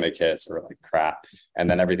pandemic hit. So we're like, crap. And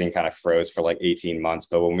then everything kind of froze for like 18 months.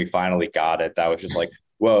 But when we finally got it, that was just like,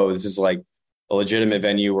 whoa, this is like a legitimate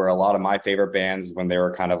venue where a lot of my favorite bands, when they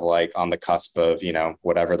were kind of like on the cusp of,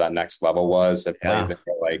 whatever that next level was, have played there.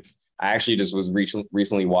 Like, I actually just was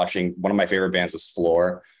recently watching, one of my favorite bands is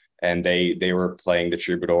Floor, and they were playing the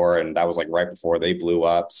Troubadour, and that was like right before they blew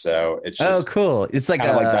up. So it's just cool. It's like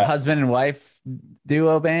a like husband and wife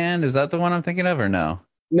duo band. Is that the one I'm thinking of, or no?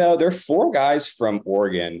 No, they're four guys from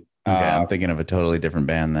Oregon. Okay, I'm thinking of a totally different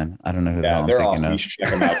band then. I don't know who the hell I'm they're thinking awesome. of. You should check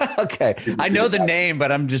them out. Okay, I know the name,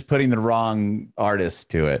 but I'm just putting the wrong artist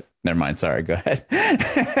to it. Never mind. Sorry. Go ahead.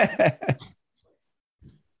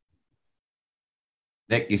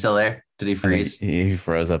 Nick, you still there? Did he freeze? He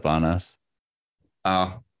froze up on us.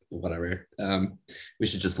 Oh, whatever. We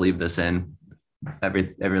should just leave this in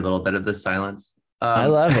every little bit of the silence. I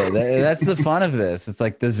love it. That's the fun of this. It's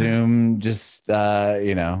like the Zoom, just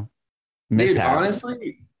mishaps. Dude,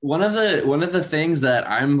 honestly, one of the things that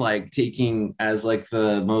I'm like taking as like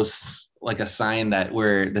the most like a sign that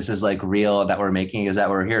this is like real, that we're making, is that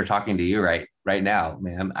we're here talking to you right now,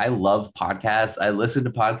 man. I love podcasts. I listen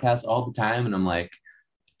to podcasts all the time, and I'm like,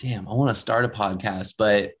 damn, I want to start a podcast,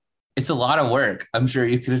 but it's a lot of work. I'm sure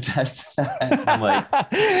you could attest to that. I'm like,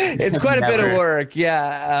 it's quite a bit of work.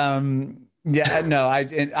 Yeah. Yeah, no,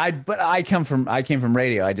 but I came from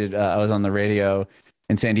radio. I was on the radio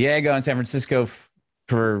in San Diego and San Francisco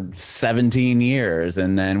for 17 years.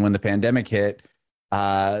 And then when the pandemic hit,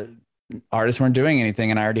 artists weren't doing anything.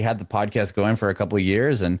 And I already had the podcast going for a couple of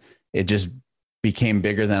years, and it just became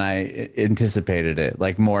bigger than I anticipated it.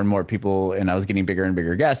 Like more and more people, and I was getting bigger and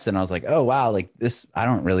bigger guests. And I was like, oh, wow, like this, I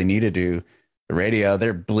don't really need to do the radio.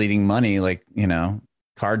 They're bleeding money. Like,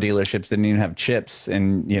 car dealerships didn't even have chips,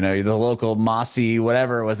 and the local Mossy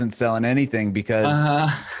whatever wasn't selling anything because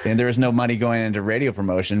and there was no money going into radio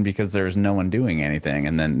promotion because there was no one doing anything.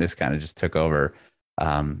 And then this kind of just took over.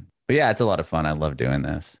 But yeah, it's a lot of fun. I love doing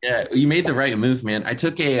this. Yeah, you made the right move, man. I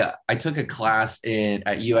took a class at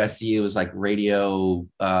USC. It was like radio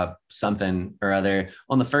something or other.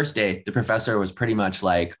 On the first day, the professor was pretty much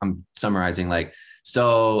like, I'm summarizing, like,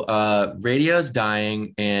 so radio's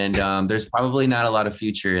dying, and there's probably not a lot of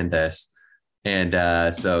future in this. And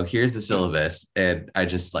so here's the syllabus, and I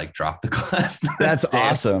just like dropped the class. That's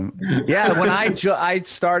awesome. Yeah, when I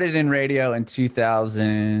started in radio in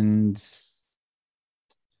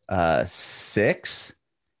 2006,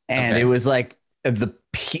 and it was like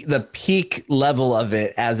the peak level of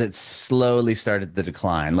it as it slowly started to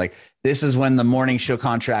decline. Like, this is when the morning show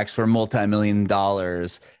contracts were multi-million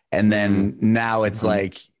dollars. And then now it's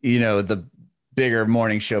like, the bigger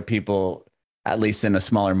morning show people, at least in a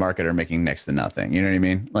smaller market, are making next to nothing. You know what I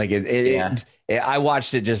mean? Like I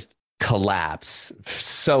watched it just collapse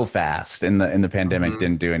so fast, and the pandemic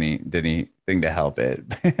didn't do anything to help it.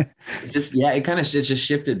 It just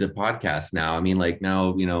shifted to podcasts now. I mean, like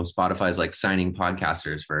now, Spotify's like signing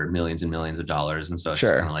podcasters for millions and millions of dollars. And so it's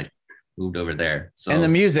just kind of like moved over there. So, and the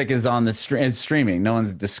music is on it's streaming. No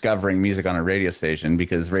one's discovering music on a radio station,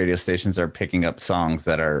 because radio stations are picking up songs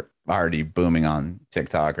that are already booming on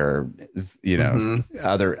TikTok or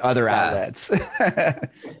other outlets.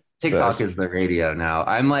 TikTok is the radio now.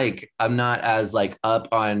 I'm not as like up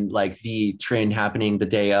on like the trend happening the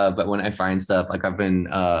day of, but when I find stuff, like I've been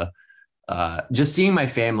just seeing my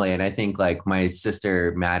family, and I think like my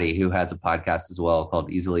sister Maddie, who has a podcast as well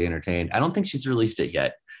called Easily Entertained. I don't think she's released it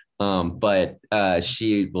yet. But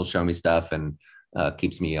she will show me stuff and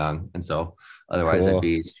keeps me young. And so otherwise I'd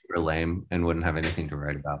be super lame and wouldn't have anything to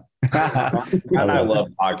write about. And I love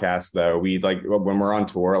podcasts though. We like when we're on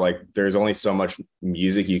tour, like there's only so much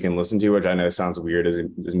music you can listen to, which I know sounds weird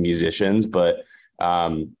as musicians, but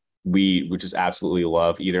we just absolutely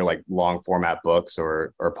love either like long format books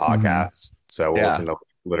or podcasts. So we'll listen to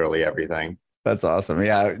literally everything. That's awesome.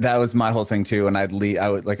 Yeah, that was my whole thing too. And I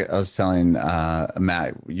was telling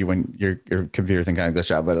Matt, when your computer thing kind of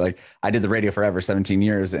glitched out, but like I did the radio forever, 17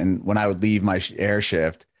 years, and when I would leave my air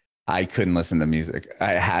shift, I couldn't listen to music.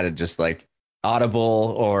 I had to just like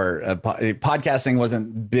Audible or podcasting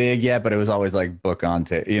wasn't big yet, but it was always like book on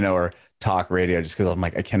to or talk radio, just because I'm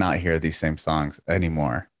like, I cannot hear these same songs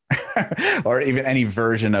anymore, or even any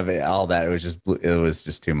version of it. All that it was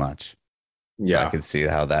just too much. So I could see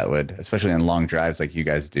how that would, especially on long drives like you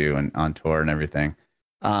guys do and on tour and everything.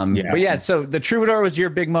 But yeah, so the Troubadour was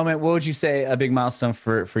your big moment. What would you say a big milestone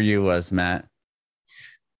for you was, Matt?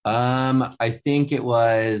 I think it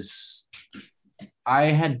was,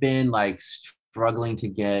 I had been like struggling to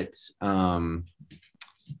get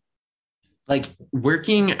like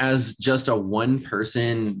working as just a one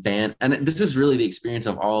person band, and this is really the experience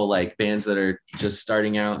of all like bands that are just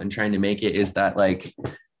starting out and trying to make it, is that like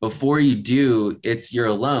before you do, you're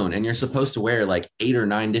alone and you're supposed to wear like 8 or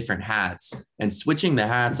 9 different hats, and switching the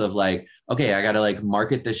hats of like, okay, I got to like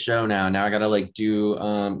market this show now I got to like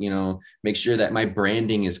do make sure that my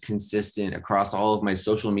branding is consistent across all of my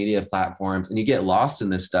social media platforms, and you get lost in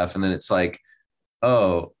this stuff, and then it's like,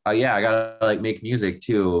 yeah, I got to like make music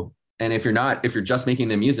too. And if you're just making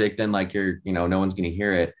the music, then like no one's going to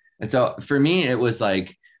hear it. And so for me, it was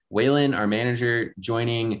like Waylon, our manager,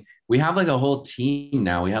 joining. We have like a whole team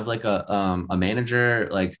now. We have like a manager,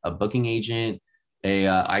 like a booking agent,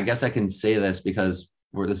 I guess I can say this because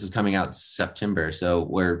this is coming out September. So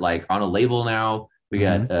we're like on a label now. We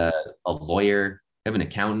got a lawyer, we have an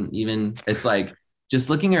accountant even. It's like just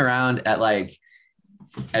looking around at like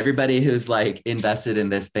everybody who's like invested in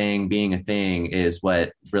this thing being a thing is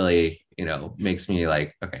what really, makes me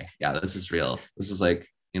like, okay, yeah, this is real. This is like,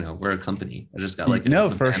 we're a company. I just got like, no,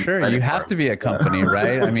 for sure. You have to be a company,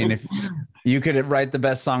 right? I mean, if you could write the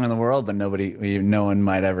best song in the world, but no one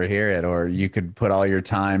might ever hear it, or you could put all your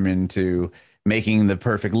time into making the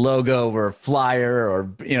perfect logo or flyer or,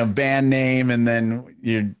 band name. And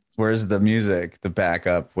then where's the music to back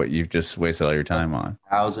up what you've just wasted all your time on?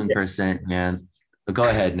 1000%, man. But go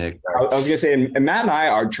ahead, Nick. I was gonna say, and Matt and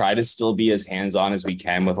I try to still be as hands-on as we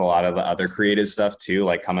can with a lot of the other creative stuff too,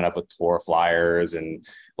 like coming up with tour flyers and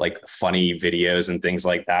like funny videos and things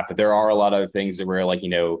like that. But there are a lot of things that where like,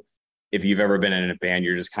 if you've ever been in a band,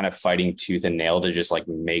 you're just kind of fighting tooth and nail to just like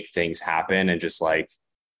make things happen and just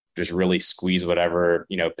really squeeze whatever,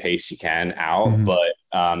 pace you can out. Mm-hmm. But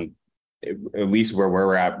at least where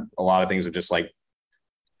we're at, a lot of things are just like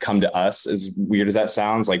come to us. As weird as that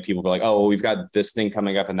sounds, like people be like, oh, well, we've got this thing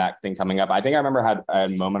coming up and that thing coming up. I think I remember had a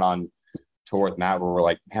moment on tour with Matt where we're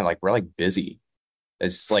like, man, like we're like busy.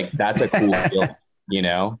 It's like, that's a cool deal,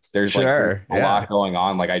 there's there's a lot going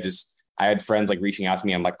on. Like I had friends like reaching out to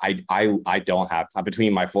me. I'm like, I don't have time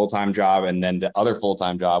between my full-time job and then the other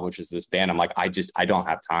full-time job, which is this band. I'm like, I don't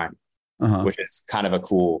have time, which is kind of a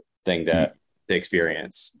cool thing to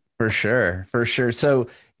experience. For sure. So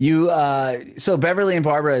so Beverly and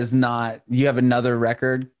Barbara is not, you have another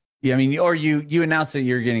record. Yeah. I mean, or you announced that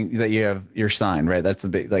you're signed, right? That's a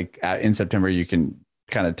big, like in September, you can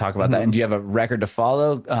kind of talk about that. And do you have a record to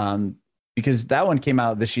follow? Because that one came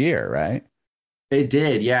out this year, right? It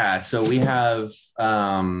did. Yeah. So we have,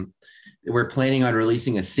 we're planning on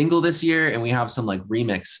releasing a single this year, and we have some like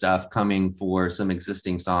remix stuff coming for some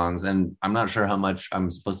existing songs. And I'm not sure how much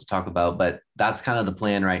I'm supposed to talk about, but that's kind of the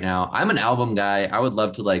plan right now. I'm an album guy. I would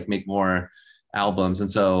love to like make more albums. And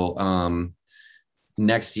so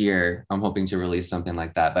next year I'm hoping to release something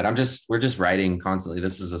like that, but we're just writing constantly.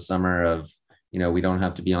 This is a summer of, we don't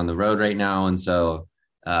have to be on the road right now. And so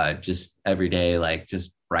just every day, like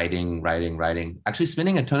just writing, actually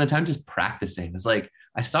spending a ton of time just practicing. It's like,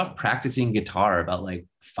 I stopped practicing guitar about like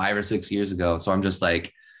 5 or 6 years ago. So I'm just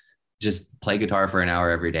like, just play guitar for an hour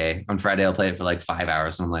every day. On Friday, I'll play it for like 5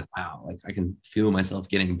 hours. And I'm like, wow, like I can feel myself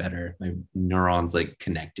getting better. My neurons like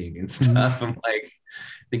connecting and stuff. I'm like,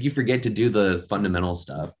 I think you forget to do the fundamental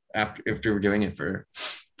stuff after we're doing it for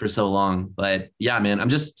so long. But yeah, man, I'm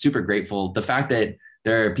just super grateful. The fact that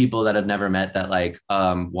there are people that I've never met that like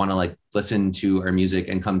want to like listen to our music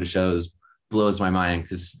and come to shows blows my mind,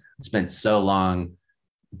 because I spent so long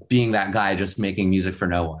being that guy just making music for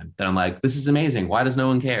no one that I'm like, this is amazing. Why does no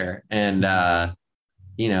one care? And, that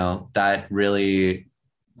really,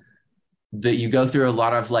 that you go through a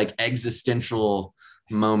lot of like existential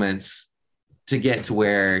moments to get to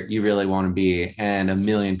where you really want to be. And a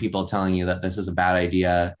million people telling you that this is a bad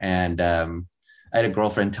idea. And I had a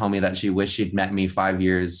girlfriend tell me that she wished she'd met me 5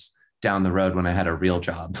 years down the road when I had a real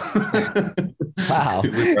job. Wow.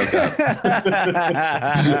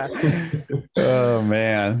 Oh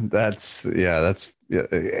man, it's the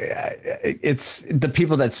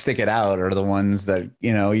people that stick it out are the ones that,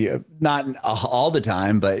 not all the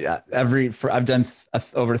time, but I've done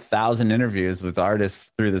over 1,000 interviews with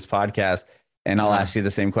artists through this podcast, and I'll ask you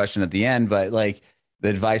the same question at the end, but like the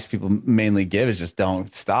advice people mainly give is just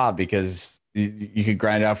don't stop, because you could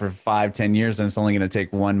grind out for 5-10 years and it's only going to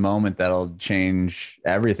take one moment that'll change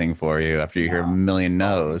everything for you after you hear a million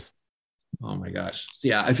no's. Oh my gosh. So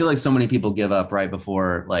yeah, I feel like so many people give up right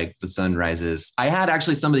before like the sun rises. I had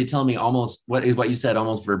actually somebody tell me almost what you said,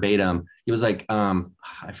 almost verbatim. He was like, I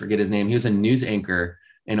forget his name. He was a news anchor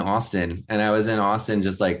in Austin. And I was in Austin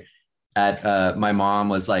just like at my mom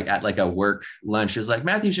was like at like a work lunch. She was like,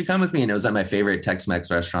 Matthew, you should come with me. And it was at my favorite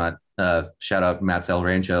Tex-Mex restaurant. Shout out Matt's El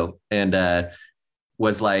Rancho. And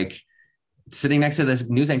was like, sitting next to this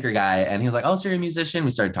news anchor guy, and he was like, "Oh, so you're a musician?"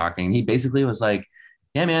 We started talking. He basically was like,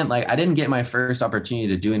 "Yeah, man, like I didn't get my first opportunity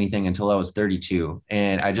to do anything until I was 32.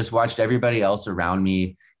 And I just watched everybody else around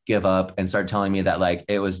me give up and start telling me that like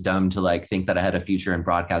it was dumb to like think that I had a future in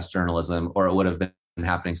broadcast journalism, or it would have been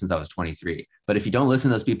happening since I was 23. But if you don't listen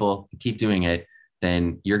to those people, keep doing it,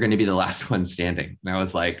 then you're going to be the last one standing." And I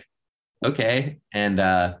was like, okay. And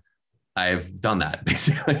I've done that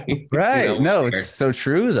basically. Right. You know, No, it's so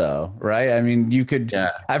true though. Right. I mean, you could,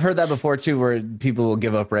 I've heard that before too, where people will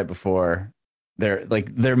give up right before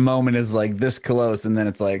their moment is like this close. And then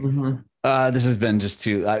it's like, this has been just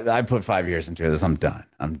I put 5 years into this. I'm done.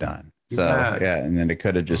 So yeah. And then it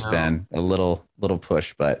could have just been a little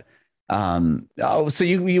push, but so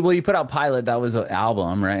you put out Pilot. That was an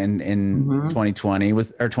album, right? In 2020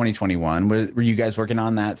 or 2021. Were you guys working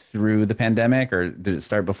on that through the pandemic, or did it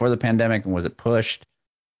start before the pandemic, and was it pushed?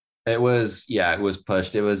 It was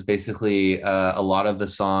pushed. It was basically a lot of the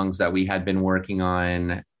songs that we had been working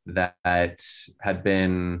on that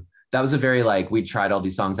was a very like, we tried all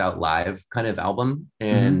these songs out live kind of album,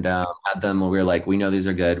 and had them where we were like, we know these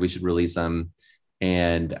are good, we should release them.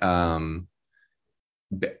 And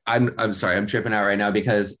I'm sorry, I'm tripping out right now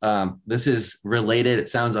because this is related. It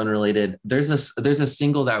sounds unrelated. There's a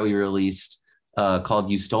single that we released called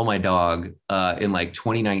 "You Stole My Dog" in like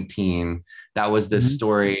 2019. That was this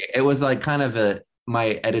story. It was like kind of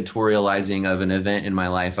my editorializing of an event in my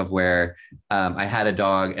life of where I had a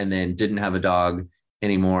dog and then didn't have a dog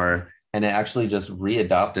anymore, and it actually just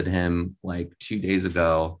readopted him like 2 days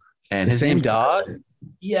ago. And the same dog?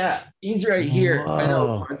 Yeah, he's right here. Whoa. I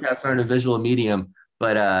know podcasts aren't a visual medium,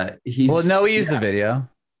 but he's we used the video.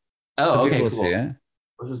 Oh, okay, cool. See it.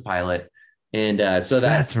 This is Pilot, and so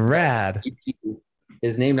that's rad.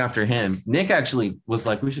 Is named after him. Nick actually was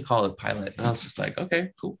like, we should call it Pilot, and I was just like,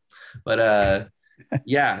 okay, cool. But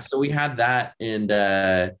yeah, so we had that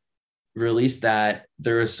and released that.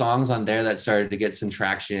 There were songs on there that started to get some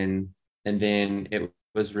traction, and then it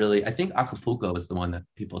was really, I think Acapulco was the one that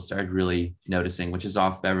people started really noticing, which is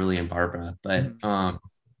off Beverly and Barbara. But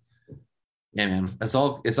yeah, man, it's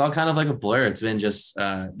all kind of like a blur. It's been just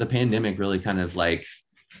the pandemic really kind of like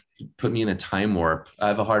put me in a time warp. I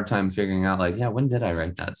have a hard time figuring out like, yeah, when did I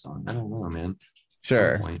write that song? I don't know, man.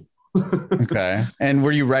 Sure. Okay. And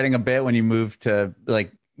were you writing a bit when you moved to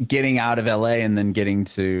like getting out of LA and then getting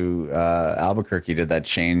to Albuquerque? Did that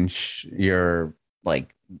change your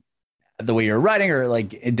like the way you're writing, or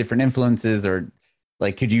like different influences, or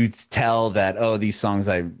like could you tell that, oh, these songs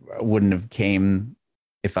I wouldn't have came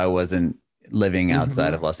if I wasn't living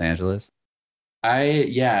outside of Los Angeles? I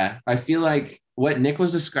feel like what Nick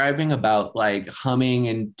was describing about like humming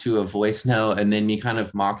into a voice note and then me kind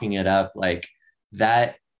of mocking it up, like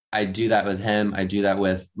that, I do that with him. I do that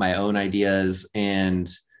with my own ideas. And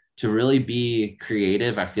to really be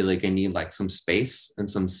creative, I feel like I need like some space and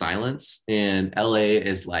some silence. And LA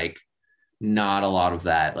is like not a lot of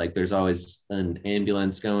that. Like there's always an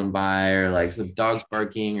ambulance going by or like some dogs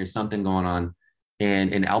barking or something going on.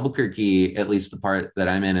 And in Albuquerque, at least the part that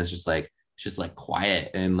I'm in is just like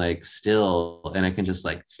quiet and like still, and I can just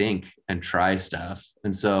like think and try stuff.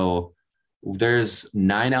 And so there's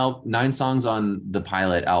nine songs on the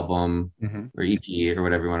Pilot album or EP or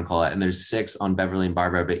whatever you want to call it, and there's 6 on Beverly and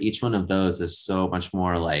Barbara, but each one of those is so much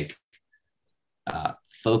more like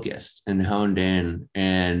focused and honed in.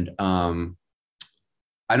 And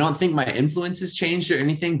I don't think my influences changed or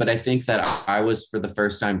anything, but I think that I was for the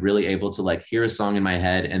first time really able to like hear a song in my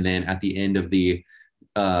head, and then at the end of the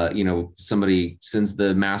somebody sends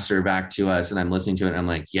the master back to us and I'm listening to it and I'm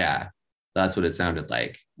like, yeah, that's what it sounded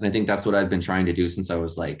like. And I think that's what I've been trying to do since I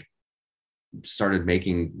was like started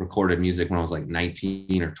making recorded music when I was like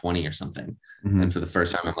 19 or 20 or something. And for the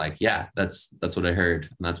first time I'm like, yeah, that's what I heard,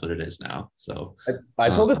 and that's what it is now. So I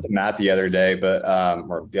told this to Matt the other day, but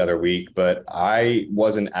or the other week, but I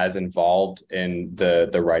wasn't as involved in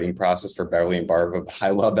the writing process for Beverly and Barbara, but I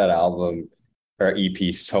love that album or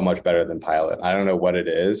EP so much better than Pilot. I don't know what it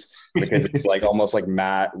is, because it's like almost like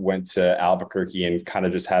Matt went to Albuquerque and kind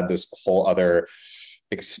of just had this whole other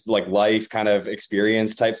like life kind of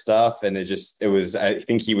experience type stuff. And it was, I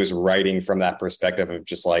think he was writing from that perspective of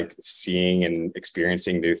just like seeing and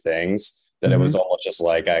experiencing new things, that it was almost just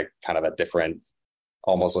like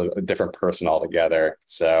almost a different person altogether.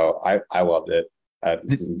 So I loved it. I'm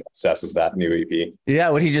obsessed with that new EP. Yeah,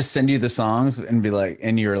 would he just send you the songs and be like,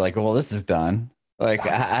 and you were like, well, this is done? Like,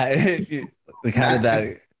 how did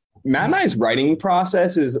that? Matt and I's writing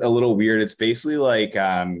process is a little weird. It's basically like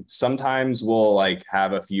sometimes we'll like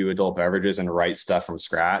have a few adult beverages and write stuff from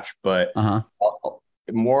scratch, but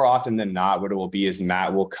more often than not, what it will be is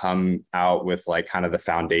Matt will come out with like kind of the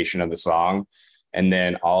foundation of the song, and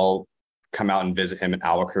then I'll come out and visit him in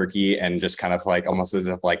Albuquerque, and just kind of like almost as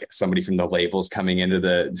if like somebody from the label's coming into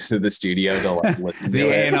the studio to like listen the to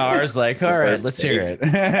it. A&R's like, all right, let's hear it.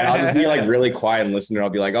 And I'll just be like really quiet and listen to it. I'll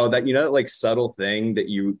be like, oh, that, you know, like subtle thing that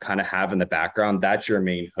you kind of have in the background, that's your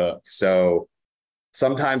main hook. So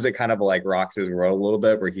sometimes it kind of like rocks his world a little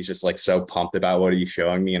bit, where he's just like so pumped about what he's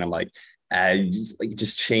showing me, and I'm like,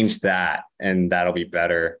 just change that and that'll be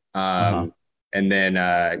better. And then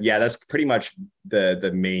yeah, that's pretty much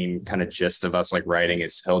the main kind of gist of us like writing,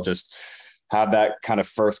 is he'll just have that kind of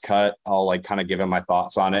first cut. I'll like kind of give him my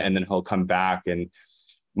thoughts on it, and then he'll come back. And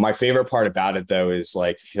my favorite part about it though is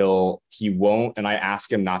like he won't, and I ask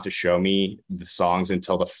him not to show me the songs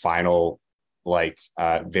until the final like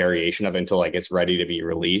variation of it, until like it's ready to be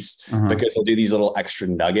released, because he'll do these little extra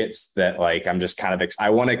nuggets that like I'm just kind of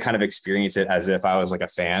I want to kind of experience it as if I was like a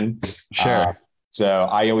fan. Sure. So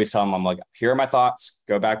I always tell him, I'm like, here are my thoughts,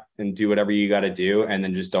 go back and do whatever you got to do, and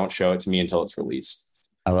then just don't show it to me until it's released.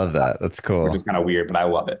 I love that. That's cool. Which is kind of weird, but I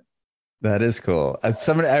love it. That is cool. I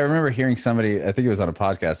remember hearing somebody, I think it was on a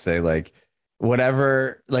podcast, say like,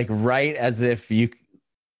 whatever, like write as if you,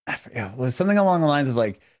 I forget, was something along the lines of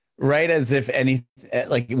like, write as if any,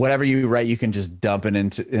 like whatever you write, you can just dump it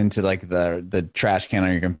into like the trash can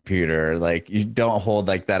on your computer. Like you don't hold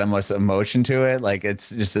like that much emotion to it. Like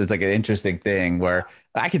it's like an interesting thing where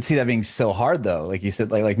I could see that being so hard though. Like you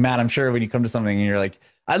said, like Matt, I'm sure when you come to something and you're like,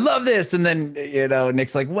 I love this. And then, you know,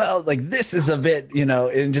 Nick's like, well, like this is a bit, you know,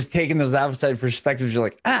 and just taking those outside perspectives, you're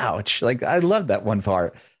like, ouch. Like I love that one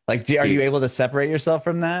part. Like, are you able to separate yourself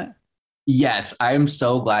from that? Yes, I'm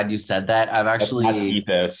so glad you said that. I've actually Matt's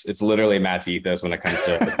ethos. It's literally Matt's ethos when it comes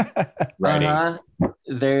to writing.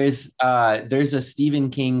 There's a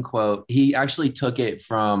Stephen King quote. He actually took it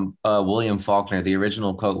from William Faulkner. The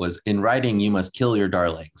original quote was, "In writing, you must kill your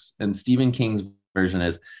darlings." And Stephen King's version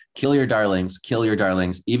is, kill your darlings,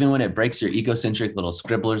 even when it breaks your egocentric little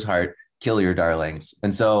scribbler's heart, kill your darlings."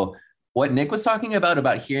 And so what Nick was talking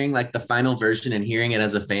about hearing like the final version and hearing it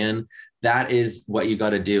as a fan, that is what you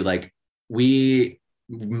got to do. Like we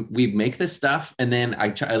make this stuff, and then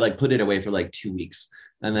I like put it away for like 2 weeks,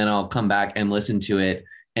 and then I'll come back and listen to it,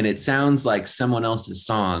 and it sounds like someone else's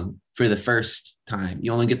song for the first time.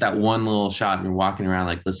 You only get that one little shot and you're walking around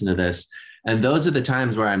like, listen to this. And those are the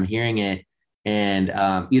times where I'm hearing it, and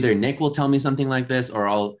either Nick will tell me something like this, or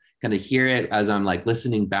I'll kind of hear it as I'm like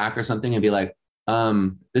listening back or something and be like,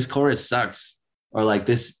 this chorus sucks, or like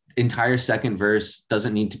this entire second verse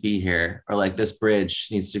doesn't need to be here, or like this bridge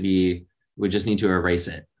needs to be, we just need to erase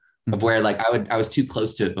it. Of where like I was too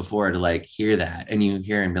close to it before to like hear that, and you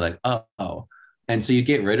hear and be like, oh. And so you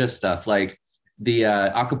get rid of stuff like the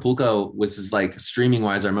Acapulco was just like streaming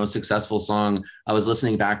wise our most successful song. I was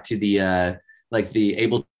listening back to the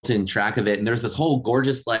Ableton track of it, and there's this whole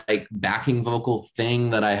gorgeous like backing vocal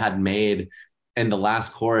thing that I had made in the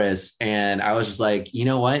last chorus, and I was just like, you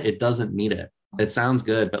know what, it doesn't need it. It sounds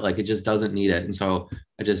good, but like it just doesn't need it. And so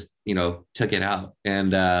I just, you know, took it out,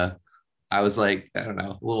 and I was like, I don't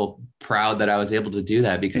know, a little proud that I was able to do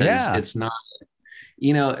that, because it's not,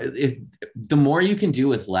 you know, if the more you can do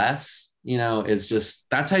with less, you know, it's just,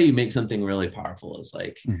 that's how you make something really powerful, is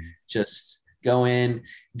like, just go in,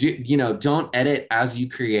 you know, don't edit as you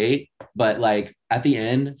create, but like at the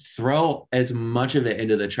end, throw as much of it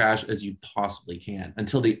into the trash as you possibly can,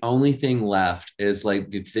 until the only thing left is like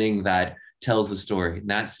the thing that tells the story.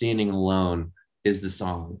 Not standing alone is the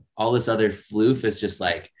song. All this other floof is just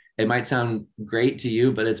like, it might sound great to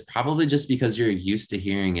you, but it's probably just because you're used to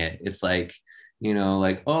hearing it. It's like, you know,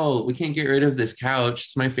 like, oh, we can't get rid of this couch.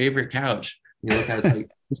 It's my favorite couch. You know, kind of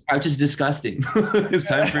like, this couch is disgusting. It's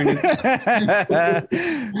time for a new couch.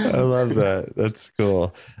 I love that. That's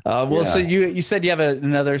cool. So you said you have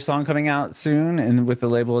another song coming out soon, and with the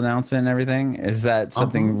label announcement and everything. Is that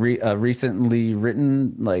something recently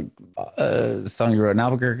written, like a song you wrote in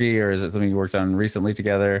Albuquerque, or is it something you worked on recently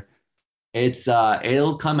together? It's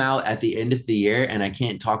it'll come out at the end of the year, and I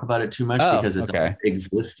can't talk about it too much because it doesn't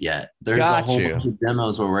exist yet. There's a whole bunch of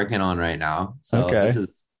demos we're working on right now. So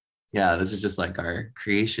this is just like our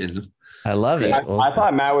creation. I love it. I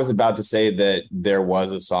thought Matt was about to say that there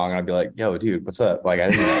was a song, and I'd be like, yo, dude, what's up? Like, I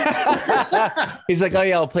didn't know. He's like, oh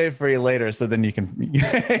yeah, I'll play it for you later, so then you can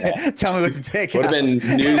tell me what to take. Would have been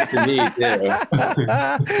news to me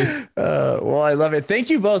too. Well, I love it.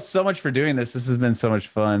 Thank you both so much for doing this. This has been so much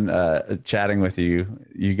fun chatting with you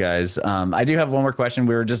guys. I do have one more question.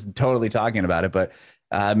 We were just totally talking about it, but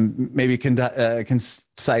maybe a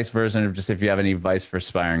concise version of just if you have any advice for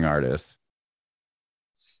aspiring artists.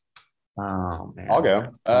 Oh man. I'll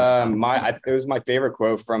go. It was my favorite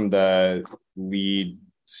quote from the lead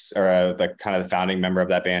or the kind of the founding member of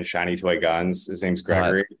that band, Shiny Toy Guns. His name's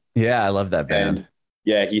Gregory. Yeah, I love that band. And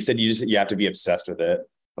yeah, he said you have to be obsessed with it.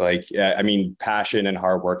 Like, I mean, passion and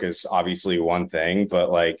hard work is obviously one thing,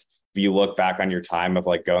 but like if you look back on your time of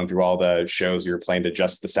like going through all the shows you were playing to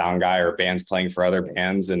just the sound guy or bands playing for other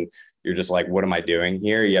bands, and you're just like, what am I doing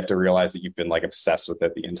here? You have to realize that you've been like obsessed with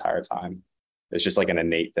it the entire time. It's just like an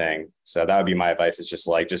innate thing. So that would be my advice. It's just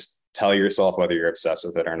like, just tell yourself whether you're obsessed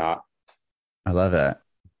with it or not. I love that.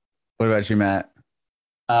 What about you, Matt?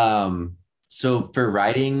 So for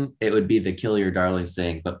writing, it would be the kill your darlings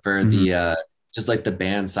thing. But for the just like the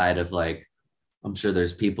band side of like, I'm sure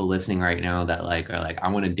there's people listening right now that like are like, I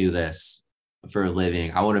want to do this for a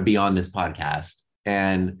living. I want to be on this podcast.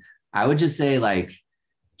 And I would just say like,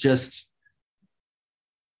 just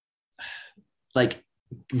like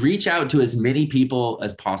reach out to as many people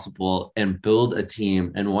as possible and build a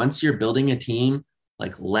team. And once you're building a team,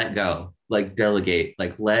 like let go, like delegate,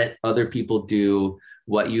 like let other people do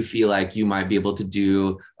what you feel like you might be able to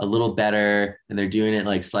do a little better, and they're doing it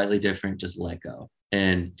like slightly different. Just let go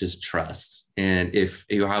and just trust. And if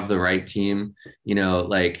you have the right team, you know,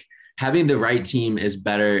 like having the right team is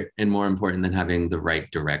better and more important than having the right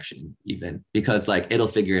direction, even, because like it'll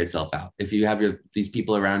figure itself out. If you have these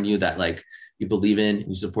people around you that like you believe in,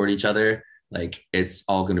 you support each other, like it's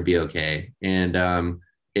all going to be okay. And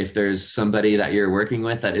if there's somebody that you're working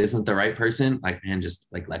with that isn't the right person, like, man, just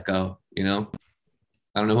like let go, you know?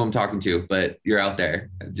 I don't know who I'm talking to, but you're out there.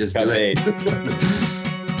 Just do it.